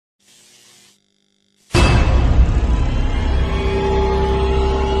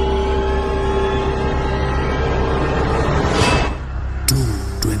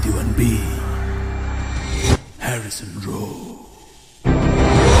Madison Row.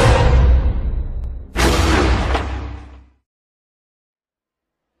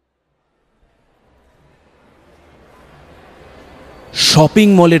 Shopping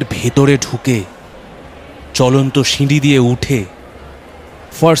মলের ভেতরে ঢুকে চলন্ত সিঁড়ি দিয়ে উঠে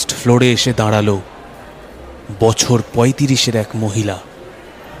ফার্স্ট ফ্লোরে এসে দাঁড়ালো বছর ৩৫-এর এক মহিলা।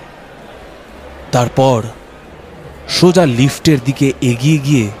 তারপর সোজা লিফটের দিকে এগিয়ে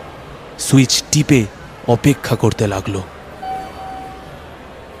গিয়ে সুইচ টিপে অপেক্ষা করতে লাগলো।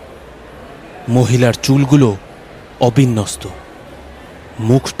 মহিলার চুলগুলো অবিন্যস্ত,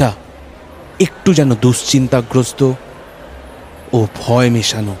 মুখটা একটু যেন দুশ্চিন্তাগ্রস্ত ও ভয়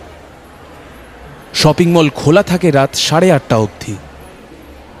মেশানো। শপিং মল খোলা থাকে রাত 8:30 অবধি।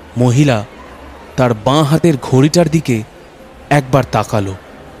 মহিলা তার বাঁ হাতের ঘড়িটার দিকে একবার তাকালো।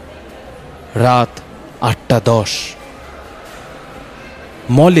 রাত 8:10।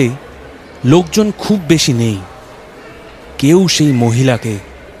 মলে লোকজন খুব বেশি নেই। কেউ সেই মহিলাকে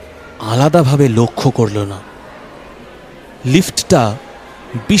আলাদাভাবে লক্ষ্য করল না। লিফটটা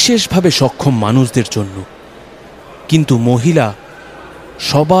বিশেষভাবে সক্ষম মানুষদের জন্য, কিন্তু মহিলা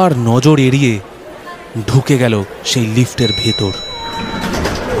সবার নজর এড়িয়ে ঢুকে গেল সেই লিফটের ভেতর।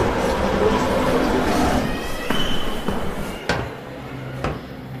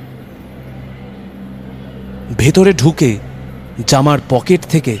 ভেতরে ঢুকে জামার পকেট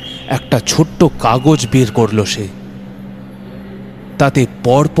থেকে একটা ছোট্ট কাগজ বের করল সে। তাতে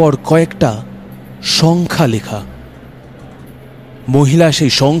পরপর কয়েকটা সংখ্যা লেখা। মহিলা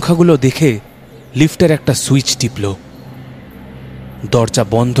সেই সংখ্যাগুলো দেখে লিফটের একটা সুইচ টিপল। দরজা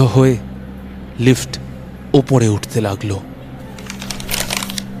বন্ধ হয়ে লিফট ওপরে উঠতে লাগলো।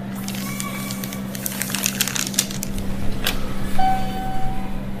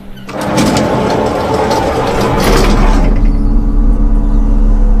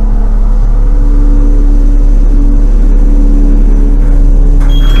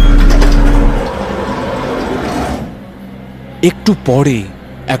 একটু পরে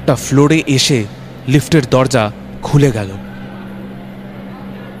একটা ফ্লোরে এসে লিফটের দরজা খুলে গেল।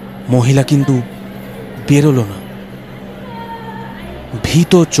 মহিলা কিন্তু বেরোলো না।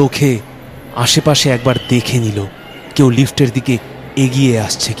 ভীত চোখে আশেপাশে একবার দেখে নিল কেউ লিফটের দিকে এগিয়ে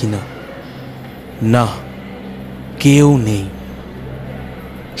আসছে কিনা। না, কেউ নেই।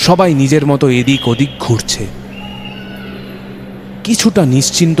 সবাই নিজের মতো এদিক ওদিক ঘুরছে। কিছুটা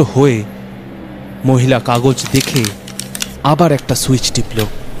নিশ্চিন্ত হয়ে মহিলা কাগজ দেখে আবার একটা সুইচ টিপল।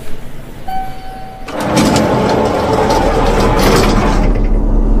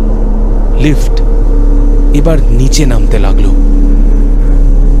 লিফট এবার নিচে নামতে লাগলো।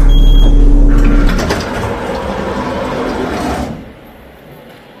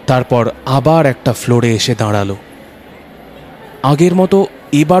 তারপর আবার একটা ফ্লোরে এসে দাঁড়ালো। আগের মতো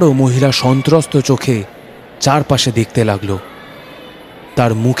এবারও মহিলা সন্ত্রস্ত চোখে চারপাশে দেখতে লাগলো।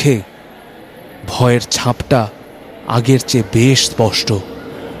 তার মুখে ভয়ের ছাপটা আগের চেয়ে বেশ স্পষ্ট।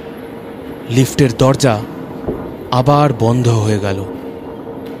 লিফটের দরজা আবার বন্ধ হয়ে গেল।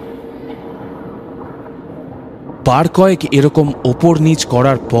 বার কয়েক এরকম ওপর নিচ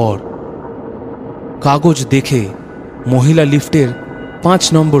করার পর কাগজ দেখে মহিলা লিফটের 5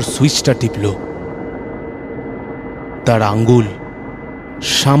 নম্বর সুইচটা টিপল। তার আঙ্গুল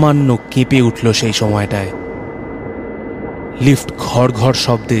সামান্য কেঁপে উঠল সেই সময়টায়। লিফট ঘড়ঘড়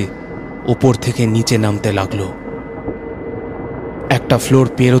শব্দে ওপর থেকে নিচে নামতে লাগলো। একটা ফ্লোর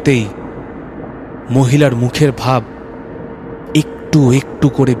পেরোতেই মহিলার মুখের ভাব একটু একটু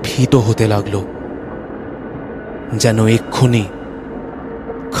করে ভীত হতে লাগলো, যেন এক্ষুনি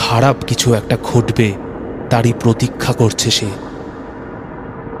খারাপ কিছু একটা ঘটবে তারই প্রতীক্ষা করছে সে।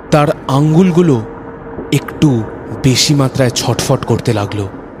 তার আঙ্গুলগুলো একটু বেশি মাত্রায় ছটফট করতে লাগলো।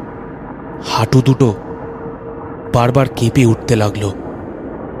 হাঁটু দুটো বারবার কেঁপে উঠতে লাগলো।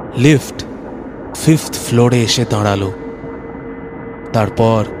 লিফট 5th ফ্লোরে এসে দাঁড়ালো।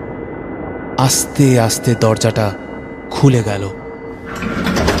 তারপর আস্তে আস্তে দরজাটা খুলে গেল।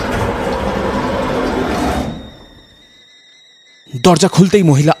 দরজা খুলতেই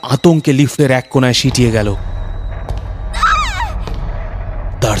মহিলা আতঙ্কে লিফটের এক কোণায় সিটিয়ে গেল।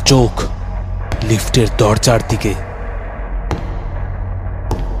 তার চোখ লিফটের দরজার দিকে।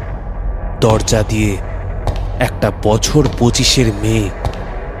 দরজা দিয়ে একটা বছর 25-এর মেয়ে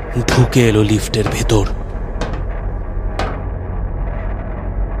ঢুকে এলো লিফটের ভেতর।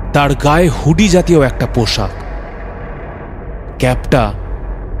 তার গায়ে হুডি জাতীয় একটা পোশাক, ক্যাপটা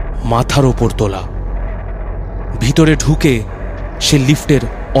মাথার ওপর তোলা। ভিতরে ঢুকে সে লিফটের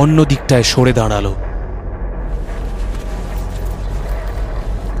অন্য দিকটায় সরে দাঁড়ালো।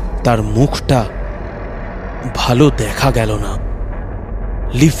 তার মুখটা ভালো দেখা গেল না।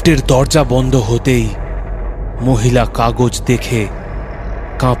 লিফটের দরজা বন্ধ হতেই মহিলা কাগজ দেখে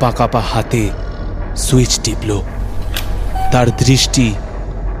কাঁপা কাঁপা হাতে সুইচ টিপল। তার দৃষ্টি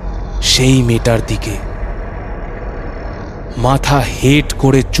সেই মেয়েটার দিকে। মাথা হেট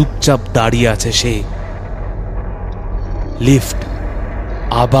করে চুপচাপ দাঁড়িয়ে আছে সে। লিফট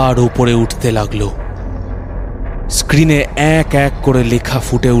আবার উপরে উঠতে লাগলো। স্ক্রিনে এক এক করে লেখা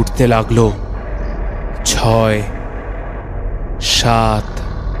ফুটে উঠতে লাগলো 6, 7,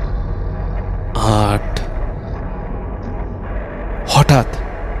 8। হঠাৎ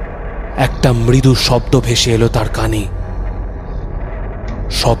একটা মৃদু শব্দ ভেসে এলো তার কানে।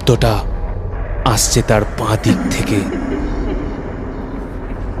 শব্দটা আসছে তার বাঁ দিক থেকে।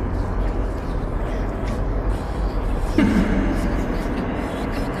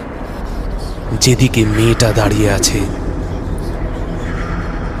 যেদিকে মেয়েটা দাঁড়িয়ে আছে।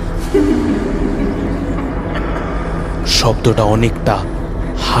 শব্দটা অনেকটা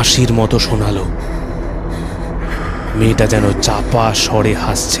হাসির মতো শোনালো। মেয়েটা যেন চাপা স্বরে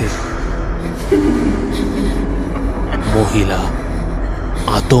হাসছে। মহিলা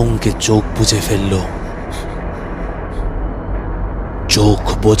আতঙ্কে চোখ বুজে ফেলল। চোখ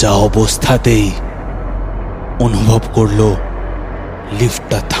বোঝা অবস্থাতেই অনুভব করল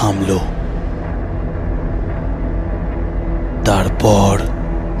লিফটটা থামল। তারপর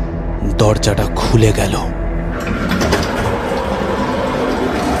দরজাটা খুলে গেল।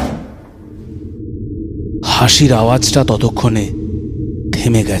 হাসির আওয়াজটা ততক্ষণে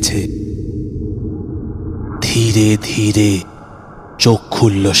থেমে গেছে। ধীরে ধীরে চোখ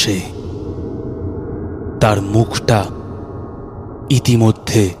খুলল সে। তার মুখটা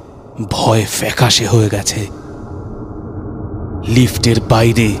ইতিমধ্যে ভয় ফ্যাকাশে হয়ে গেছে। লিফটের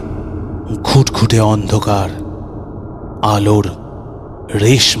বাইরে ঘুটঘুটে অন্ধকার, আলোর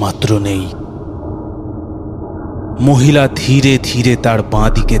রেশ মাত্র নেই। মহিলা ধীরে ধীরে তার বাঁ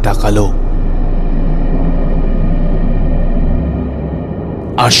দিকে তাকালো,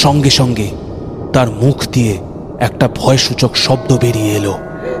 আর সঙ্গে সঙ্গে তার মুখ দিয়ে একটা ভয়সূচক শব্দ বেরিয়ে এলো।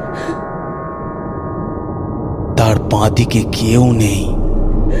 তার বাঁ দিকে কেউ নেই।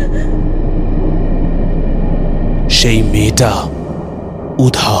 সেই মেয়েটা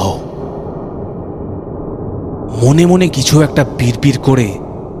উধাও। মনে মনে কিছু একটা বিড়বিড় করে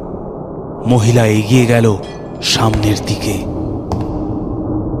মহিলা এগিয়ে গেল সামনের দিকে।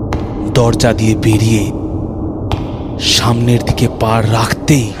 দরজা দিয়ে বেরিয়ে সামনের দিকে পা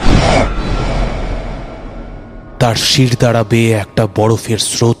রাখতেই তার শির দ্বারা বেয়ে একটা বরফের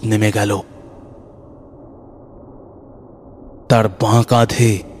স্রোত নেমে গেল। তার বাঁ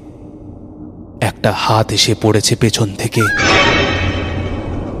কাঁধে একটা হাত এসে পড়েছে পেছন থেকে।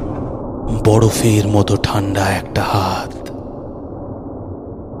 বরফের মতো ঠান্ডা একটা হাত।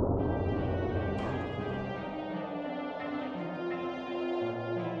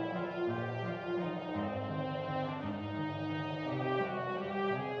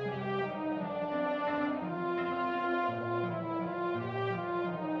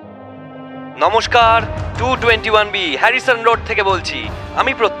 নমস্কার, 221B হ্যারিসন রোড থেকে বলছি।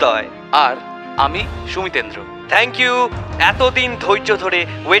 আমি প্রত্যয়। আর আমি সুমিতেন্দ্র। থ্যাংক ইউ এতদিন ধৈর্য ধরে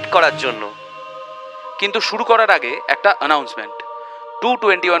ওয়েট করার জন্য। কিন্তু শুরু করার আগে একটা অ্যানাউন্সমেন্ট।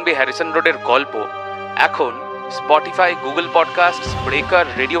 221B হ্যারিসন রোডের গল্প এখন Spotify, Google podcast, Breaker,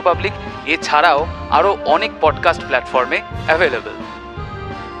 radio public এছাড়াও আরও অনেক পডকাস্ট প্ল্যাটফর্মে অ্যাভেলেবল।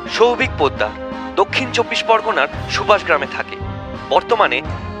 সৌভিক পোদ্দার দক্ষিণ 24 পরগনার সুভাষ গ্রামে থাকে। বর্তমানে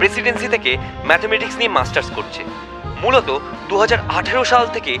প্রেসিডেন্সি থেকে ম্যাথমেটিক্স নিয়ে মাস্টার্স করছে। মূলত 2018 সাল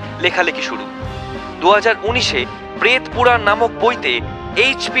থেকে লেখালেখি শুরু। 2019-এ প্রেত পুরাণ নামক বইতে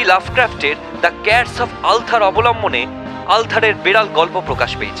এইচপি লাভক্রাফটের দ্য ক্যাটস অফ আলথার অবলম্বনে আলথারের বেড়াল গল্প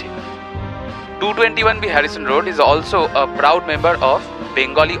প্রকাশ পেয়েছে। 221B Harrison road is also a proud member of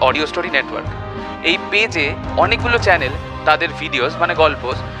Bengali audio story network. এই পেজে অনেকগুলো চ্যানেল তাদের ভিডিওস মানে গল্প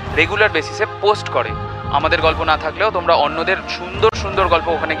রেগুলার বেসিসে পোস্ট করে। আমাদের গল্প না থাকলেও তোমরা অন্যদের সুন্দর সুন্দর গল্প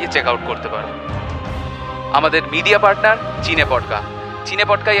ওখানে গিয়ে চেক আউট করতে পারো। আমাদের মিডিয়া পার্টনার চিনে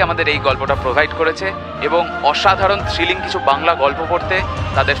পটকাই আমাদের এই গল্পটা প্রোভাইড করেছে এবং অসাধারণ থ্রিলিং কিছু বাংলা গল্প পড়তে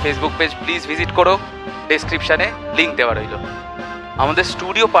তাদের ফেসবুক পেজ প্লিজ ভিজিট করো। ডেসক্রিপশানে লিঙ্ক দেওয়া রইল। আমাদের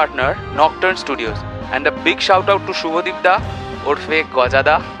studio partner নকটার্ন studios and a big shout out to Subhadip দা ওরফে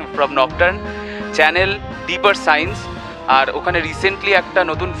গজাদা ফ্রম নকটার্ন চ্যানেল ডিপার সায়েন্স। আর ওখানে রিসেন্টলি একটা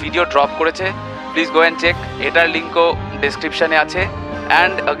নতুন ভিডিও ড্রপ করেছে, প্লিজ গো অ্যান্ড চেক। এটার লিঙ্কও ডেসক্রিপশানে আছে।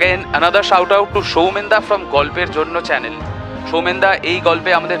 And again another shout out to সৌমেনদা from গল্পের জন্য চ্যানেল। সৌমেনদা এই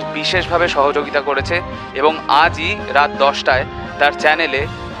গল্পে আমাদের বিশেষভাবে সহযোগিতা করেছে এবং আজই রাত 10টায় তার চ্যানেলে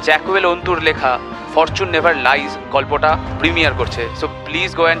জ্যাকুয়েল অন্তুর লেখা ফরচুন নেভার লাইজ গল্পটা প্রিমিয়ার করছে। So please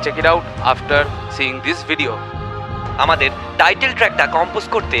go and check it out after seeing this video. আমাদের টাইটেল ট্র্যাকটা কম্পোজ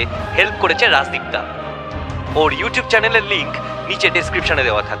করতে হেল্প করেছে রাজদীপ দা। ওর ইউটিউব চ্যানেলের লিংক নিচে ডেসক্রিপশনে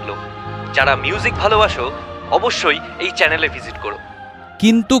দেওয়া থাকলো। যারা মিউজিক ভালোবাসো অবশ্যই এই চ্যানেলে ভিজিট করো।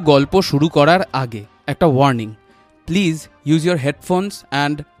 কিন্তু গল্প শুরু করার আগে একটা warning, please use your headphones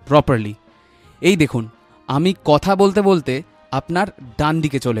and properly. এই দেখুন, আমি কথা বলতে বলতে আপনার ডান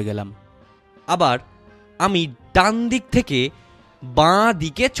দিকে চলে গেলাম, আবার আমি ডান দিক থেকে বাঁ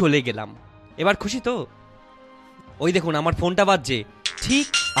দিকে চলে গেলাম। এবার খুশি তো? ওই দেখুন আমার ফোনটা বাজছে ঠিক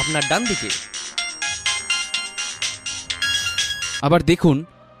আপনার ডান দিকে। আবার দেখুন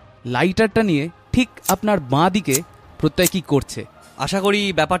লাইটারটা নিয়ে ঠিক আপনার বাঁ দিকে প্রত্যয় কি করছে। আশা করি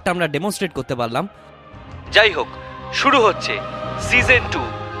ব্যাপারটা আমরা ডেমনস্ট্রেট করতে পারলাম। যাই হোক, শুরু হচ্ছে সিজন 2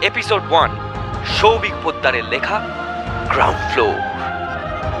 এপিসোড 1, সৌভিক পোদ্দারের লেখা গ্রাউন্ড ফ্লোর।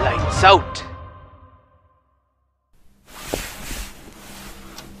 Lights out.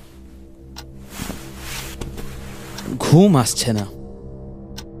 ঘুম আসছে না।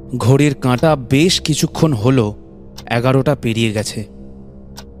 ঘড়ির কাঁটা বেশ কিছুক্ষণ হলো 11টা পেরিয়ে গেছে,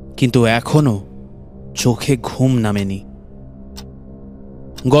 কিন্তু এখনো চোখে ঘুম নামেনি।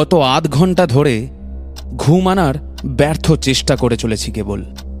 গত আধ ঘন্টা ধরে ঘুম আনার ব্যর্থ চেষ্টা করে চলেছি কেবল।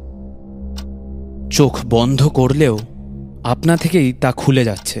 চোখ বন্ধ করলেও আপনা থেকেই তা খুলে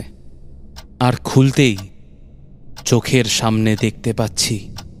যাচ্ছে, আর খুলতেই চোখের সামনে দেখতে পাচ্ছি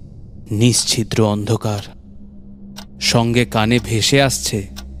নিশ্ছিদ্র অন্ধকার। সঙ্গে কানে ভেসে আসছে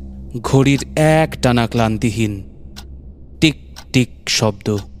ঘড়ির এক টানা ক্লান্তিহীন টিক টিক শব্দ।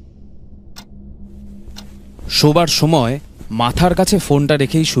 শোবার সময় মাথার কাছে ফোনটা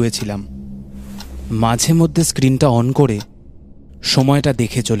রেখেই শুয়েছিলাম। মাঝে মধ্যে স্ক্রিনটা অন করে সময়টা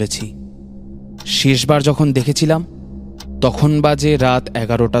দেখে চলেছি। শেষবার যখন দেখেছিলাম তখন বাজে রাত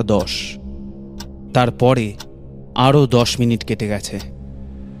 11:10। তারপরে আরও 10 মিনিট কেটে গেছে।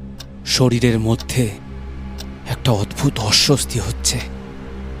 শরীরের মধ্যে একটা অদ্ভুত অস্বস্তি হচ্ছে।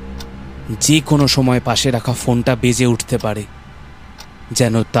 যে কোনো সময় পাশে রাখা ফোনটা বেজে উঠতে পারে,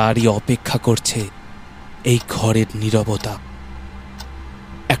 যেন তারই অপেক্ষা করছে এই ঘরের নীরবতা।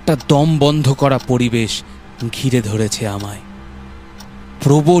 একটা দম বন্ধ করা পরিবেশ ঘিরে ধরেছে আমায়।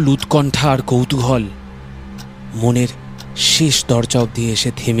 প্রবল উৎকণ্ঠা আর কৌতূহল মনের শেষ দরজা অবধি এসে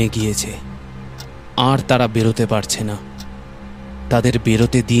থেমে গিয়েছে। আর তারা বেরোতে পারছে না। তাদের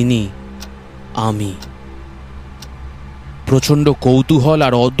বেরোতে দিইনি আমি। প্রচণ্ড কৌতূহল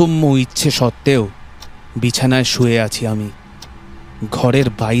আর অদম্য ইচ্ছে সত্ত্বেও বিছানায় শুয়ে আছি আমি। ঘরের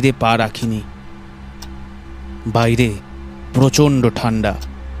বাইরে পা রাখিনি। বাইরে প্রচণ্ড ঠান্ডা,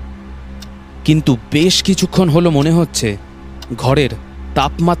 কিন্তু বেশ কিছুক্ষণ হলো মনে হচ্ছে ঘরের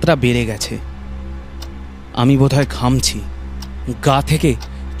তাপমাত্রা বেড়ে গেছে। আমি বোধহয় ঘামছি। গা থেকে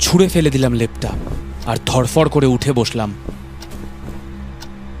ছুঁড়ে ফেলে দিলাম লেপটা আর ধরফর করে উঠে বসলাম।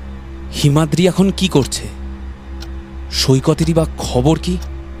 হিমাদ্রি এখন কি করছে? সৈকতেরই বা খবর কি?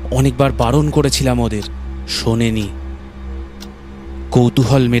 অনেকবার বারণ করেছিলাম ওদের, শোনেনি।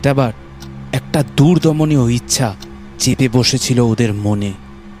 কৌতূহল মেটাবার একটা দূরদমনীয় ইচ্ছা চেপে বসেছিল ওদের মনে।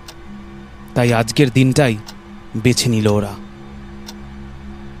 তাই আজকের দিনটাই বেছে নিল ওরা।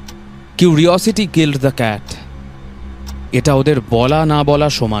 কিউরিওসিটি কিল্ড দ্য ক্যাট, এটা ওদের বলা না বলা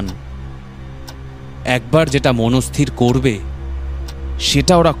সমান। একবার যেটা মনস্থির করবে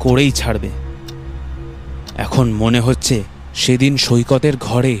সেটা ওরা করেই ছাড়বে। এখন মনে হচ্ছে সেদিন সৈকতের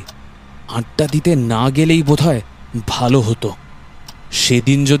ঘরে আড্ডা দিতে না গেলেই বোধহয় ভালো হতো।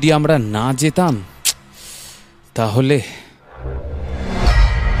 সেদিন যদি আমরা না যেতাম তাহলে।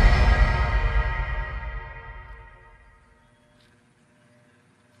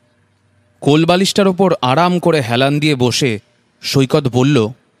 কোলবালিশটার ওপর আরাম করে হেলান দিয়ে বসে সৈকত বলল,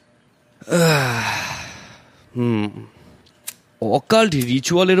 অকাল্ট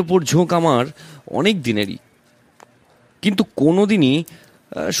রিচুয়ালের ওপর ঝোঁক আমার অনেক দিনেরই, কিন্তু কোনোদিনই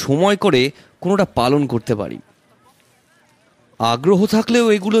সময় করে কোনোটা পালন করতে পারি। আগ্রহ থাকলেও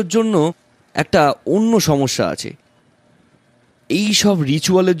এগুলোর জন্য একটা অন্য সমস্যা আছে। এই সব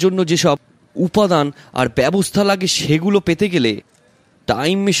রিচুয়ালের জন্য যেসব উপাদান আর ব্যবস্থা লাগে সেগুলো পেতে গেলে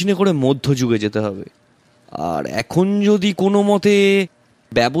টাইম মেশিনে করে মধ্যযুগে যেতে হবে। আর এখন যদি কোনো মতে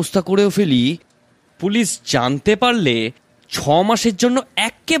ব্যবস্থা করেও ফেলি, পুলিশ জানতে পারলে 6 মাসের জন্য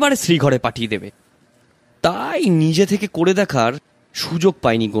একেবারে শ্রীঘরে পাঠিয়ে দেবে। তাই নিজে থেকে করে দেখার সুযোগ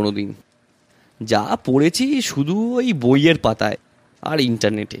পাইনি কোনোদিন। যা পড়েছি শুধু ওই বইয়ের পাতায় আর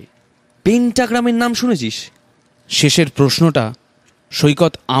ইন্টারনেটে। পেন্টাগ্রামের নাম শুনেছিস? শেষের প্রশ্নটা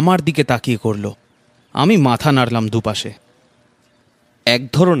সৈকত আমার দিকে তাকিয়ে করল। আমি মাথা নাড়লাম দুপাশে। এক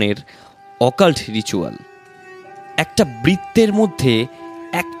ধরনের অকাল্ট রিচুয়াল। একটা বৃত্তের মধ্যে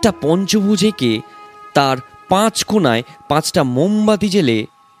একটা পঞ্চভুজ এঁকে তার 5 কোণায় 5টা মোমবাতি জেলে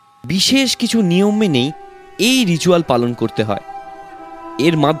বিশেষ কিছু নিয়ম মেনেই এই রিচুয়াল পালন করতে হয়।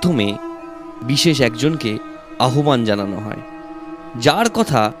 এর মাধ্যমে বিশেষ একজনকে আহ্বান জানানো হয়, যার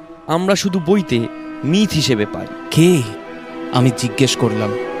কথা আমরা শুধু বইতে মিথ হিসেবে পাই। কে? আমি জিজ্ঞেস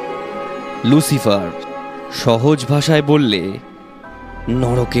করলাম। লুসিফার, সহজ ভাষায় বললে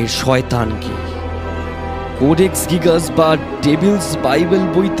নরকের শয়তানকে। কোডেক্স গিগাস বা ডেভিলস বাইবেল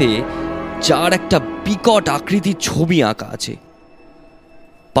বইতে যার একটা বিকট আকৃতির ছবি আঁকা আছে।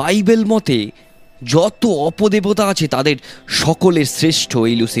 বাইবেল মতে যত অপদেবতা আছে তাদের সকলের শ্রেষ্ঠ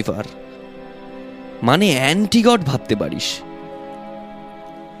এই লুসিফার, মানে অ্যান্টিগড ভাবতে পারিস।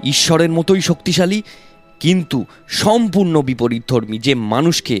 ঈশ্বরের মতোই শক্তিশালী, কিন্তু সম্পূর্ণ বিপরীতধর্মী, যে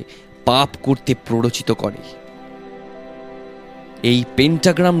মানুষকে পাপ করতে প্ররোচিত করে। এই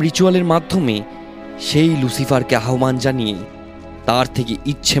পেন্টাগ্রাম রিচুয়ালের মাধ্যমে সেই লুসিফারকে আহ্বান জানিয়ে তার থেকে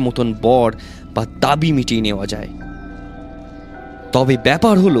ইচ্ছে মতন বর বা দাবি মিটিয়ে নেওয়া যায়। তবে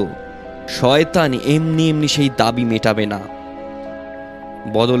ব্যাপার হলো, শয়তান এমনি এমনি সেই দাবি মেটাবে না,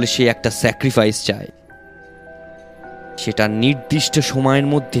 বদলে সে একটা স্যাক্রিফাইস চায়। সেটা নির্দিষ্ট সময়ের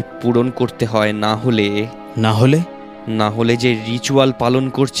মধ্যে পূরণ করতে হয়, না হলে যে রিচুয়াল পালন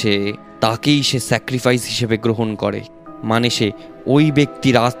করছে তাকেই সে স্যাক্রিফাইস হিসেবে গ্রহণ করে, মানে সে ওই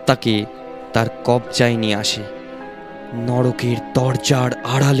ব্যক্তির আত্মাকে তার কবজায় নিয়ে আসে। নরকের দরজার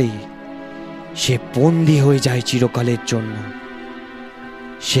আড়ালে সে বন্দী হয়ে যায় চিরকালের জন্য।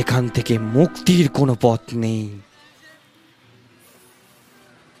 সেখান থেকে মুক্তির কোনো পথ নেই।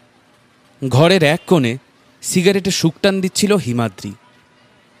 ঘরের এক কোণে সিগারেটে শুকটান দিচ্ছিল হিমাদ্রি।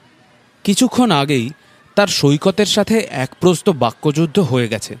 কিছুক্ষণ আগেই তার সৈকতের সাথে এক প্রস্ত বাক্যযুদ্ধ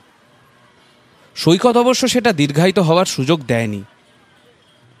হয়ে গেছে। সৈকত অবশ্য সেটা দীর্ঘায়িত হওয়ার সুযোগ দেয়নি।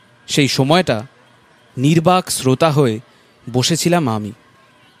 সেই সময়টা নির্বাক শ্রোতা হয়ে বসেছিলাম আমি।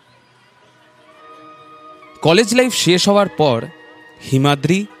 কলেজ লাইফ শেষ হওয়ার পর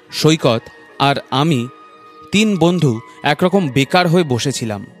হিমাদ্রি, সৈকত আর আমি 3 বন্ধু একরকম বেকার হয়ে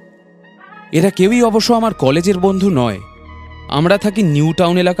বসেছিলাম। এরা কেউই অবশ্য আমার কলেজের বন্ধু নয়। আমরা থাকি নিউ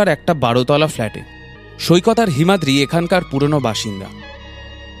টাউন এলাকার একটা 12তলা ফ্ল্যাটে। সৈকত আর হিমাদ্রি এখানকার পুরনো বাসিন্দা,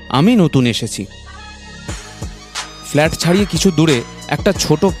 আমি নতুন এসেছি। ফ্ল্যাট ছাড়িয়ে কিছু দূরে একটা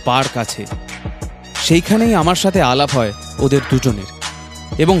ছোট পার্ক আছে, সেইখানেই আমার সাথে আলাপ হয় ওদের দুজনের,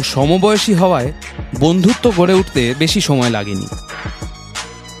 এবং সমবয়সী হওয়ায় বন্ধুত্ব গড়ে উঠতে বেশি সময় লাগেনি।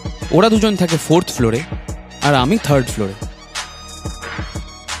 ওরা দুজন থাকে 4th ফ্লোরে আর আমি 3rd ফ্লোরে।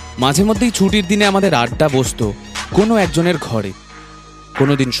 মাঝে মধ্যেই ছুটির দিনে আমাদের আড্ডা বসতো কোনো একজনের ঘরে,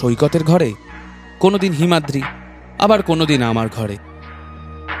 কোনোদিন সৈকতের ঘরে, কোনোদিন হিমাদ্রি, আবার কোনোদিন আমার ঘরে।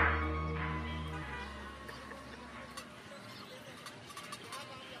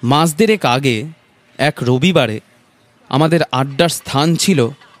 মাস দেড়েক আগে এক রবিবারে আমাদের আড্ডার স্থান ছিল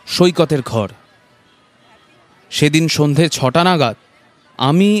সৈকতের ঘর। সেদিন সন্ধে 6টা নাগাদ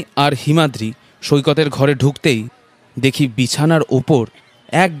আমি আর হিমাদ্রি সৈকতের ঘরে ঢুকতেই দেখি বিছানার ওপর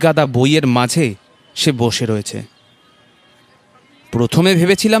এক গাদা বইয়ের মাঝে সে বসে রয়েছে। প্রথমে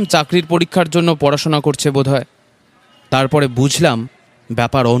ভেবেছিলাম চাকরির পরীক্ষার জন্য পড়াশোনা করছে বোধহয়। তারপরে বুঝলাম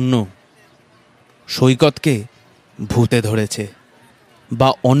ব্যাপার অন্য। সৈকতকে ভূতে ধরেছে, বা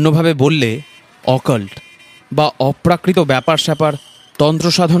অন্যভাবে বললে অকাল্ট বা অপ্রাকৃত ব্যাপার স্যাপার তন্ত্র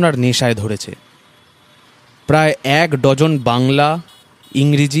সাধনার নেশায় ধরেছে। প্রায় 1 ডজন বাংলা,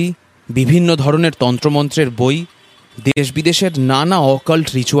 ইংরেজি, বিভিন্ন ধরনের তন্ত্রমন্ত্রের বই, দেশ বিদেশের নানা অকাল্ট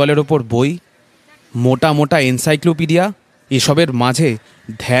রিচুয়ালের ওপর বই, মোটা মোটা এনসাইক্লোপিডিয়া, এসবের মাঝে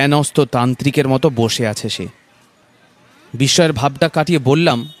ধ্যানস্থ তান্ত্রিকের মতো বসে আছে সে। বিস্ময়ের ভাবটা কাটিয়ে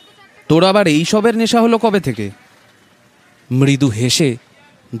বললাম, তোর আবার এইসবের নেশা হলো কবে থেকে? মৃদু হেসে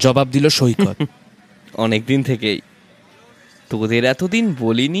জবাব দিল সৈকত, অনেক দিন থেকেই। তোদের এতদিন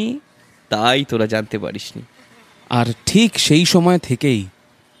বলিনি, তাই তোরা জানতে পারিসনি। আর ঠিক সেই সময় থেকেই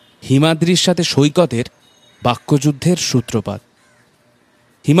হিমাদ্রির সাথে সৈকতের বাক্যযুদ্ধের সূত্রপাত।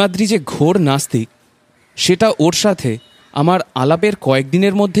 হিমাদ্রি যে ঘোর নাস্তিক সেটা ওর সাথে আমার আলাপের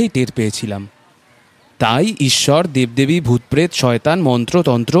কয়েকদিনের মধ্যেই টের পেয়েছিলাম। তাই ঈশ্বর, দেবদেবী, ভূতপ্রেত, শয়তান,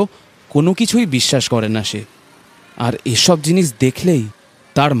 মন্ত্রতন্ত্র কোনো কিছুই বিশ্বাস করে না সে। আর এসব জিনিস দেখলেই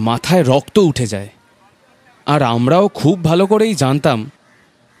তার মাথায় রক্ত উঠে যায়। আর আমরাও খুব ভালো করেই জানতাম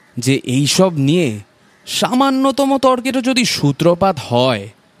যে এইসব নিয়ে সামান্যতম তর্কেরও যদি সূত্রপাত হয়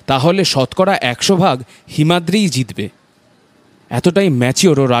তাহলে শতকরা 100% হিমাদ্রিই জিতবে। এতটাই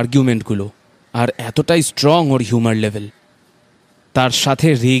ম্যাচিওর ওর আর্গুমেন্টগুলো, আর এতটাই স্ট্রং ওর হিউমার লেভেল। তার সাথে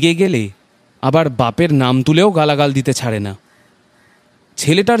রেগে গেলে আবার বাপের নাম তুলেও গালাগাল দিতে ছাড়ে না।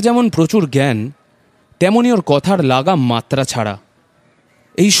 ছেলেটার যেমন প্রচুর জ্ঞান, তেমনি ওর কথার লাগাম মাত্রা ছাড়া।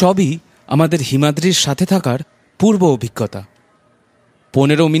 এই সবই আমাদের হিমাদ্রির সাথে থাকার পূর্ব অভিজ্ঞতা।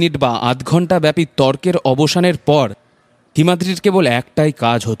 15 মিনিট বা আধ ঘন্টা ব্যাপী তর্কের অবসানের পর হিমাদ্রির কেবল একটাই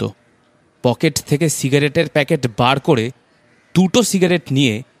কাজ হতো, পকেট থেকে সিগারেটের প্যাকেট বার করে 2টো সিগারেট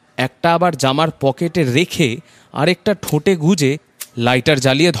নিয়ে একটা আবার জামার পকেটে রেখে আরেকটা ঠোঁটে গুজে লাইটার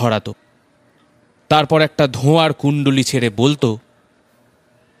জ্বালিয়ে ধরাতো। তারপর একটা ধোঁয়ার কুণ্ডলি ছেড়ে বলতো,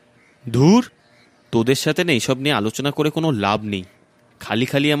 ধুর, তোদের সাথে না এইসব নিয়ে আলোচনা করে কোনো লাভ নেই, খালি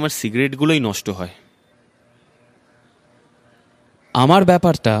খালি আমার সিগারেটগুলোই নষ্ট হয়। আমার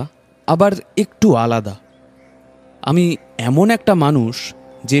ব্যাপারটা আবার একটু আলাদা। আমি এমন একটা মানুষ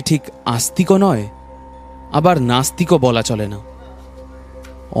যে ঠিক আস্তিকও নয়, আবার নাস্তিকও বলা চলে না।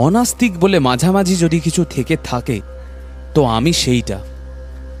 অনাস্তিক বলে মাঝামাঝি যদি কিছু থেকে থাকে তো আমি সেইটা।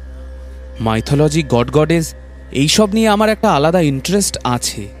 মাইথোলজি, গড গডেস এইসব নিয়ে আমার একটা আলাদা ইন্টারেস্ট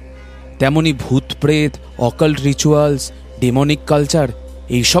আছে। তেমনি ভূত প্রেত, অকাল্ট রিচুয়ালস, ডেমনিক কালচার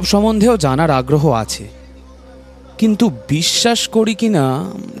এইসব সম্বন্ধেও জানার আগ্রহ আছে। কিন্তু বিশ্বাস করি কি না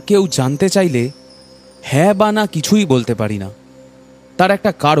কেউ জানতে চাইলে হ্যাঁ বা না কিছুই বলতে পারি না। তার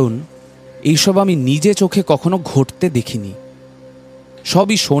একটা কারণ, এইসব আমি নিজে চোখে কখনো ঘটতে দেখিনি।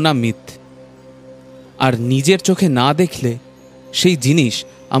 সবই শোনা মিথ। আর নিজের চোখে না দেখলে সেই জিনিস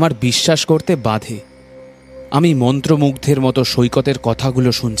আমার বিশ্বাস করতে বাধে। আমি মন্ত্রমুগ্ধের মতো সৈকতের কথাগুলো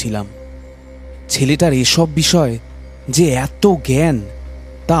শুনছিলাম। ছেলেটার এসব বিষয় যে এত জ্ঞান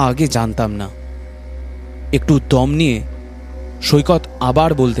তা আগে জানতাম না। একটু দম নিয়ে সৈকত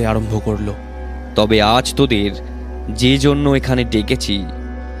আবার বলতে আরম্ভ করলো, তবে আজ তোদের যে জন্য এখানে ডেকেছি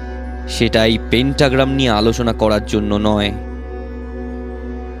সেটাই পেন্টাগ্রাম নিয়ে আলোচনা করার জন্য নয়।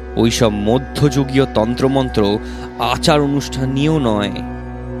 ওইসব মধ্যযুগীয় তন্ত্রমন্ত্র, আচার অনুষ্ঠান নিয়েও নয়।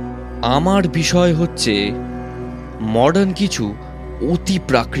 আমার বিষয় হচ্ছে মডার্ন কিছু অতি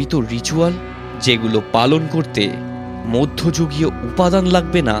প্রাকৃত রিচুয়াল, যেগুলো পালন করতে মধ্যযুগীয় উপাদান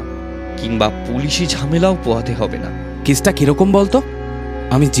লাগবে না, কিংবা পুলিশি ঝামেলাও পোহাতে হবে না। কেসটা কিরকম বলতো?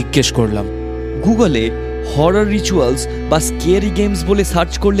 আমি জিজ্ঞেস করলাম। গুগলে হরর রিচুয়ালস বা স্কেয়ারি গেমস বলে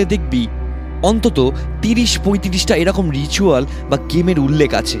সার্চ করলে দেখবি অন্তত 30-35টা এরকম রিচুয়াল বা গেমের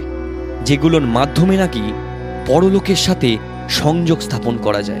উল্লেখ আছে, যেগুলোর মাধ্যমে নাকি পরলোকের সাথে সংযোগ স্থাপন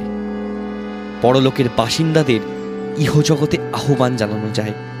করা যায়, পরলোকের বাসিন্দাদের ইহজগতে আহ্বান জানানো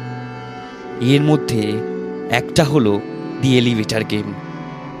যায়। এর মধ্যে একটা হলো দি এলিভেটর গেম,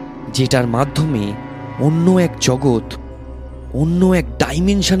 যেটার মাধ্যমে অন্য এক জগৎ, অন্য এক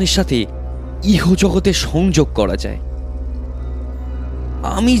ডাইমেনশনের সাথে ইহজগতে সংযোগ করা যায়।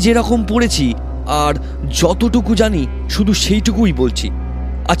 আমি যেরকম পড়েছি আর যতটুকু জানি শুধু সেইটুকুই বলছি।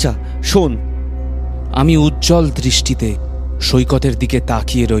 আচ্ছা শোন। আমি উজ্জ্বল দৃষ্টিতে সৈকতের দিকে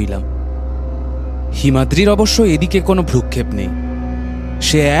তাকিয়ে রইলাম। হিমাদ্রির অবশ্য এদিকে কোনো ভ্রুক্ষেপ নেই।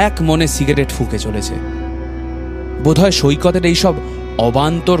 সে এক মনে সিগারেট ফুঁকে চলেছে। বোধহয় সৈকতের এইসব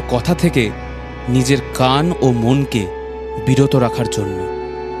অবান্তর কথা থেকে নিজের কান ও মনকে বিরত রাখার জন্য।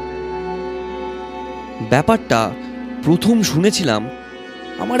 ব্যাপারটা প্রথম শুনেছিলাম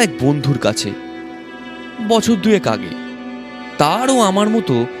আমার এক বন্ধুর কাছে বছর 2 আগে। তারও আমার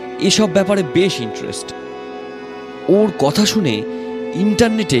মতো এসব ব্যাপারে বেশ ইন্টারেস্ট। ওর কথা শুনে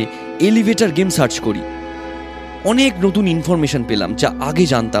ইন্টারনেটে এলিভেটর গেম সার্চ করি। অনেক নতুন ইনফরমেশন পেলাম যা আগে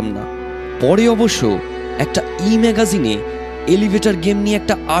জানতাম না। পরে অবশ্য একটা ম্যাগাজিনে এলিভেটর গেম নিয়ে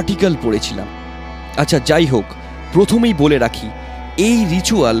একটা আর্টিকেল পড়েছিলাম। আচ্ছা যাই হোক, প্রথমেই বলে রাখি, এই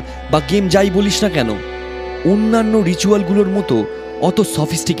রিচুয়াল বা গেম যাই বলিস না কেন, অন্যান্য রিচুয়ালগুলোর মতো অত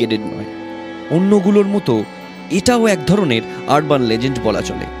সফিস্টিকেটেড নয়। অন্যগুলোর মতো এটাও এক ধরনের আরবান লেজেন্ড বলা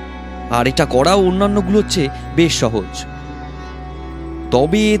চলে, আর এটা করাও অন্যান্যগুলোর চেয়ে বেশ সহজ।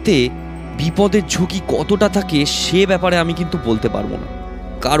 তবে এতে বিপদের ঝুঁকি কতটা থাকে সে ব্যাপারে আমি কিন্তু বলতে পারবো না,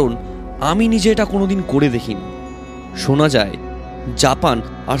 কারণ আমি নিজে এটা কোনোদিন করে দেখিনি। শোনা যায় জাপান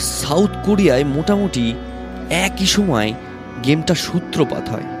আর সাউথ কোরিয়ায় মোটামুটি একই সময় গেমটা সূত্রপাত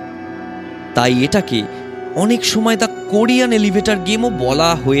হয়, তাই এটাকে অনেক সময় দ্য কোরিয়ান এলিভেটর গেমও বলা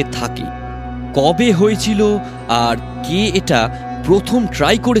হয়ে থাকে। কবে হয়েছিল আর কে এটা প্রথম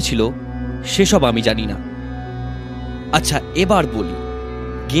ট্রাই করেছিল সেসব আমি জানি না। আচ্ছা এবার বলি,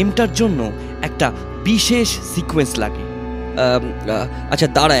 গেমটার জন্য একটা বিশেষ সিকোয়েন্স লাগে। আচ্ছা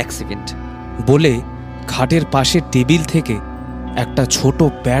দাঁড়া 1 সেকেন্ড বলে খাটের পাশের টেবিল থেকে একটা ছোট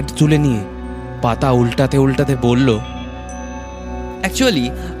প্যাড তুলে নিয়ে পাতা উল্টাতে উল্টাতে বলল, অ্যাকচুয়ালি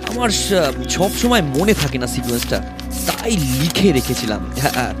আমার সব সময় মনে থাকে না সিকোয়েন্সটা, তাই লিখে রেখেছিলাম।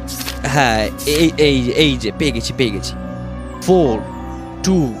 হ্যাঁ এই যে পেয়ে গেছি 4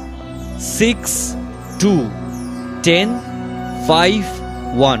 2 6 2 10 5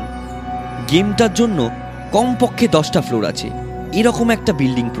 1। গেমটার জন্য কমপক্ষে 10টা ফ্লোর আছে, এরকম একটা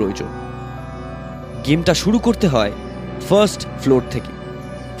বিল্ডিং প্রয়োজন। গেমটা শুরু করতে হয় ফার্স্ট ফ্লোর থেকে।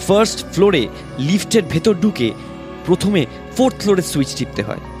 ফার্স্ট ফ্লোরে লিফটের ভেতর ঢুকে প্রথমে 4th ফ্লোরের সুইচ টিপতে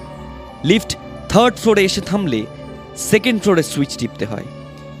হয়। লিফট 3rd ফ্লোরে এসে থামলে 2nd ফ্লোরের সুইচ টিপতে হয়।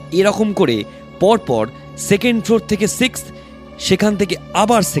 এরকম করে পরপর 2nd ফ্লোর থেকে 6th, সেখান থেকে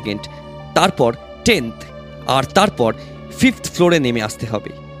আবার সেকেন্ড, তারপর 10th, আর তারপর 5th ফ্লোরে নেমে আসতে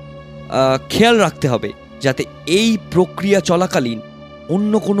হবে। খেয়াল রাখতে হবে যাতে এই প্রক্রিয়া চলাকালীন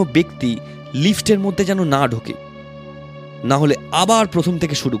অন্য কোনো ব্যক্তি লিফটের মধ্যে যেন না ঢোকে, না হলে আবার প্রথম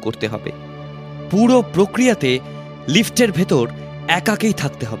থেকে শুরু করতে হবে। পুরো প্রক্রিয়াতে লিফটের ভেতর একাকেই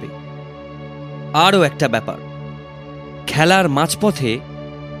থাকতে হবে। আরও একটা ব্যাপার, খেলার মাঝপথে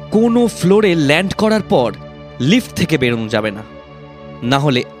কোনো ফ্লোরে ল্যান্ড করার পর লিফট থেকে বেরোনো যাবে না, না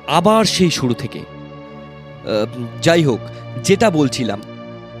হলে আবার সেই শুরু থেকে। যাই হোক, যেটা বলছিলাম,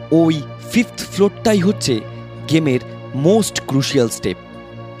 ওই 5th ফ্লোরটাই হচ্ছে গেমের মোস্ট ক্রুশিয়াল স্টেপ।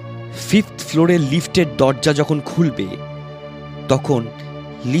 5th ফ্লোরের লিফটের দরজা যখন খুলবে তখন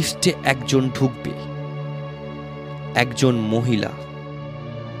লিফটে একজন ঢুকবে, একজন মহিলা।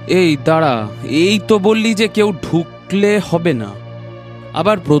 এই দাঁড়া, এই তো বললি যে কেউ ঢুকলে হবে না,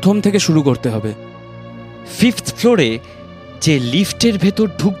 আবার প্রথম থেকে শুরু করতে হবে। 5th ফ্লোরে যে লিফটের ভেতর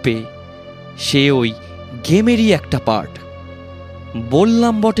ঢুকবে সে ওই গেমেরই একটা পার্ট।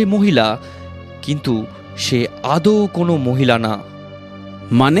 বললাম বটে মহিলা, কিন্তু সে আদৌ কোনো মহিলা না।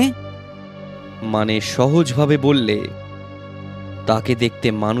 মানে সহজভাবে বললে, তাকে দেখতে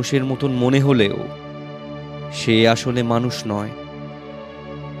মানুষের মতন মনে হলেও সে আসলে মানুষ নয়,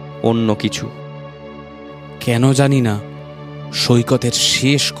 অন্য কিছু। কেন জানি না, সৈকতের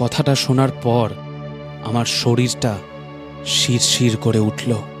শেষ কথাটা শোনার পর আমার শরীরটা শিরশির করে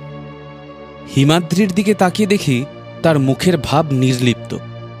উঠল। হিমাদ্রির দিকে তাকিয়ে দেখি তার মুখের ভাব নির্লিপ্ত।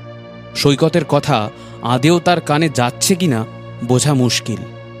 সৈকতের কথা আদেও তার কানে যাচ্ছে কিনা বোঝা মুশকিল।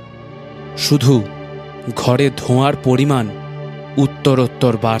 শুধু ঘরে ধোঁয়ার পরিমাণ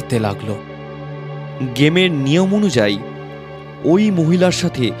উত্তরোত্তর বাড়তে লাগল। গেমের নিয়ম অনুযায়ী ওই মহিলার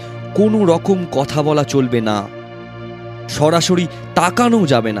সাথে কোনো রকম কথা বলা চলবে না, সরাসরি তাকানো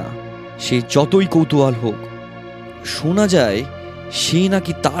যাবে না, সে যতই কৌতূহল হোক। শোনা যায় সে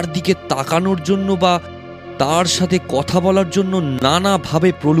নাকি তার দিকে তাকানোর জন্য বা তার সাথে কথা বলার জন্য নানাভাবে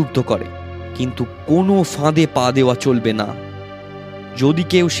প্রলুব্ধ করে, কিন্তু কোনো ফাঁদে পা দেওয়া চলবে না। যদি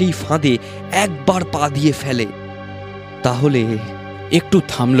কেউ সেই ফাঁদে একবার পা দিয়ে ফেলে তাহলে। একটু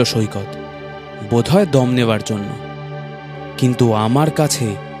থামল সৈকত, বোধহয় দম নেবার জন্য, কিন্তু আমার কাছে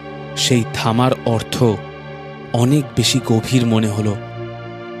সেই থামার অর্থ অনেক বেশি গভীর মনে হলো।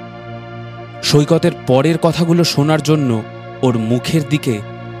 সৈকতের পরের কথাগুলো শোনার জন্য ওর মুখের দিকে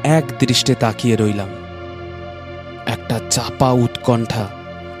এক দৃষ্টে তাকিয়ে রইলাম। একটা চাপা উৎকণ্ঠা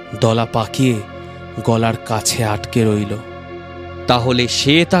দলা পাকিয়ে গলার কাছে আটকে রইল। তাহলে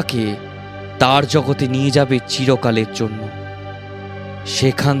সে তাকে তার জগতে নিয়ে যাবে চিরকালের জন্য।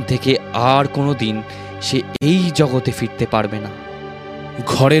 সেখান থেকে আর কোনোদিন সে এই জগতে ফিরতে পারবে না।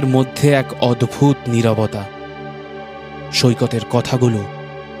 ঘরের মধ্যে এক অদ্ভুত নীরবতা। সৈকতের কথাগুলো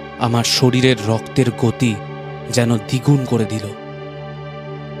আমার শরীরের রক্তের গতি যেন দ্বিগুণ করে দিল।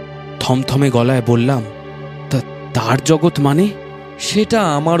 থমথমে গলায় বললাম, তার জগৎ মানে? সেটা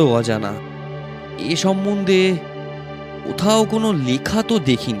আমারও অজানা। এ সম্বন্ধে কোথাও কোনো লেখা তো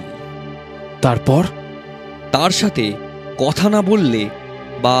দেখিনি। তারপর? তার সাথে কথা না বললে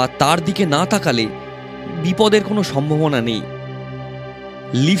বা তার দিকে না তাকালে বিপদের কোনো সম্ভাবনা নেই।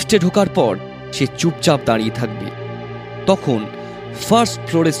 লিফটে ঢোকার পর সে চুপচাপ দাঁড়িয়ে থাকবে, তখন ফার্স্ট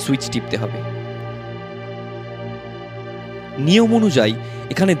ফ্লোরের সুইচ টিপতে হবে। নিয়ম অনুযায়ী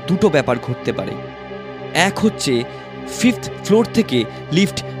এখানে দুটো ব্যাপার ঘটতে পারে। এক হচ্ছে 5th ফ্লোর থেকে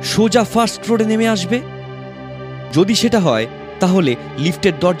লিফট সোজা ফার্স্ট ফ্লোরে নেমে আসবে। যদি সেটা হয় তাহলে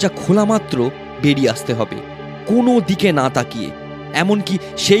লিফটের দরজা খোলা মাত্র বেরিয়ে আসতে হবে, কোনো দিকে না তাকিয়ে। এমনকি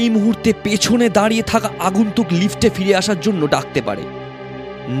সেই মুহূর্তে পেছনে দাঁড়িয়ে থাকা আগন্তুক লিফটে ফিরে আসার জন্য ডাকতে পারে।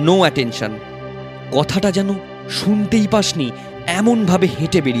 নো অ্যাটেনশন, কথাটা যেন শুনতেই পাসনি এমনভাবে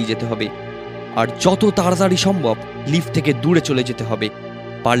হেঁটে বেরিয়ে যেতে হবে। আর যত তাড়াতাড়ি সম্ভব লিফট থেকে দূরে চলে যেতে হবে,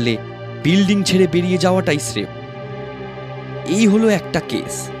 পারলে বিল্ডিং ছেড়ে বেরিয়ে যাওয়াটাই শ্রেয়। এই হলো একটা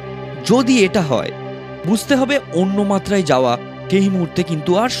কেস। যদি এটা হয়, বুঝতে হবে অন্য মাত্রায় যাওয়া এই মুহূর্তে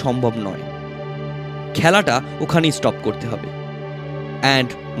কিন্তু আর সম্ভব নয়। খেলাটা ওখানেই স্টপ করতে হবে। And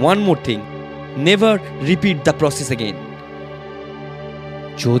one more thing, never repeat the process again.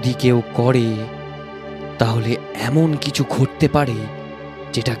 যদি কেউ করে তাহলে এমন কিছু ঘটতে পারে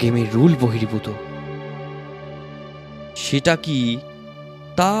যেটা গেমের রুল বহির্ভূত। সেটা কি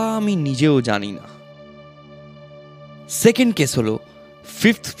তা আমি নিজেও জানি না। সেকেন্ড কেস হলো,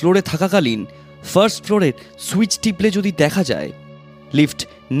 5th ফ্লোরে থাকাকালীন ফার্স্ট ফ্লোরের সুইচ টিপলে যদি দেখা যায় লিফট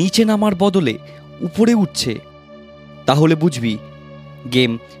নিচে নামার বদলে উপরে উঠছে, তাহলে বুঝবি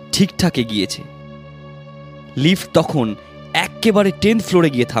গেম ঠিকঠাক এগিয়েছে। লিফট তখন একেবারে 10th ফ্লোরে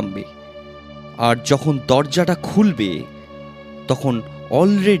গিয়ে থামবে, আর যখন দরজাটা খুলবে তখন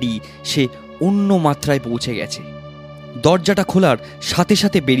অলরেডি সে অন্য মাত্রায় পৌঁছে গেছে। দরজাটা খোলার সাথে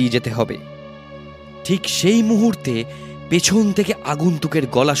সাথে বেরিয়ে যেতে হবে। ঠিক সেই মুহূর্তে পেছন থেকে আগন্তুকের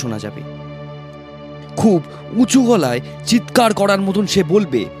গলা শোনা যাবে। খুব উঁচু গলায় চিৎকার করার মতন সে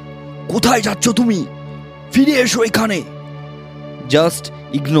বলবে, কোথায় যাচ্ছ তুমি? ফিরে এসো এখানে। জাস্ট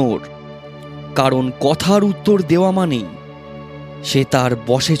ইগনোর, কারণ কথার উত্তর দেওয়া মানেই সে তার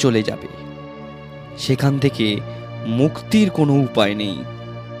বশে চলে যাবে। সেখান থেকে মুক্তির কোনো উপায় নেই।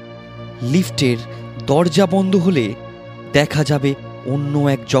 লিফটের দরজা বন্ধ হলে দেখা যাবে অন্য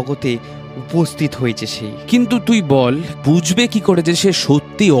এক জগতে উপস্থিত হয়েছে সে। কিন্তু তুই বল, বুঝবে কি করে যে সে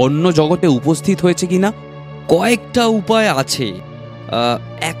সত্যি অন্য জগতে উপস্থিত হয়েছে কিনা? কয়েকটা উপায় আছে।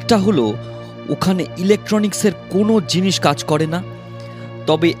 একটা হলো, ওখানে ইলেকট্রনিক্সের কোনো জিনিস কাজ করে না।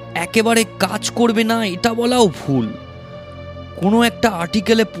 তবে একেবারে কাজ করবে না এটা বলাও ভুল। কোনো একটা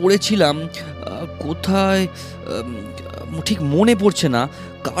আর্টিকেলে পড়েছিলাম, কোথায় ঠিক মনে পড়ছে না,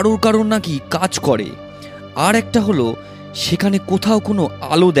 কারোর নাকি কাজ করে। আর একটা হলো, সেখানে কোথাও কোনো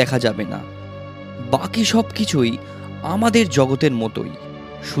আলো দেখা যাবে না। বাকি সব কিছুই আমাদের জগতের মতোই,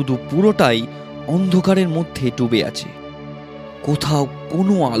 শুধু পুরোটাই অন্ধকারের মধ্যে ডুবে আছে, কোথাও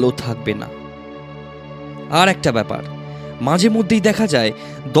কোনো আলো থাকবে না। আর একটা ব্যাপার, মাঝে মধ্যেই দেখা যায়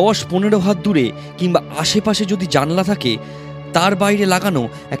 10-15 হাত দূরে কিংবা আশেপাশে যদি জানলা থাকে, তার বাইরে লাগানো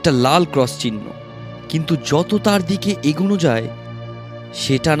একটা লাল ক্রস চিহ্ন, কিন্তু যত তার দিকে এগোনো যায়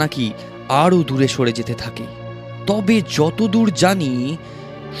সেটা নাকি আরও দূরে সরে যেতে থাকে। তবে যত দূর জানি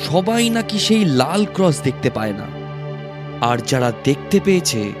সবাই নাকি সেই লাল ক্রস দেখতে পায় না। আর যারা দেখতে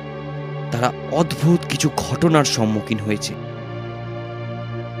পেয়েছে তারা অদ্ভুত কিছু ঘটনার সম্মুখীন হয়েছে,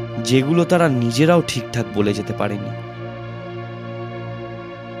 যেগুলো তারা নিজেরাও ঠিকঠাক বলে যেতে পারেনি।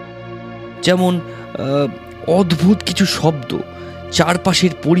 যেমন অদ্ভুত কিছু শব্দ,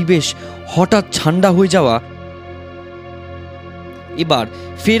 চারপাশের পরিবেশ হঠাৎ ঠান্ডা হয়ে যাওয়া। এবার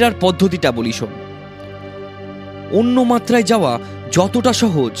ফেরার পদ্ধতিটা বলি শোন। অন্য মাত্রায় যাওয়া যতটা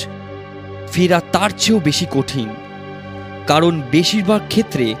সহজ, ফেরা তার চেয়েও বেশি কঠিন। কারণ বেশিরভাগ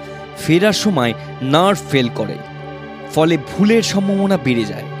ক্ষেত্রে ফেরার সময় নার্ভ ফেল করে, ফলে ভুলের সম্ভাবনা বেড়ে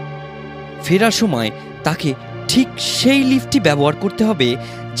যায়। ফেরার সময় তাকে ঠিক সেই লিফটটি ব্যবহার করতে হবে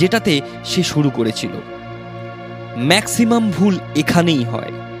যেটাতে সে শুরু করেছিল। ম্যাক্সিমাম ভুল এখানেই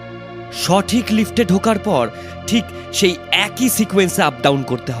হয়। সঠিক লিফটে ঢোকার পর ঠিক সেই একই সিকোয়েন্সে আপ ডাউন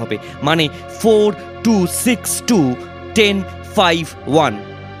করতে হবে, মানে 4 2 6 2 10 5 1।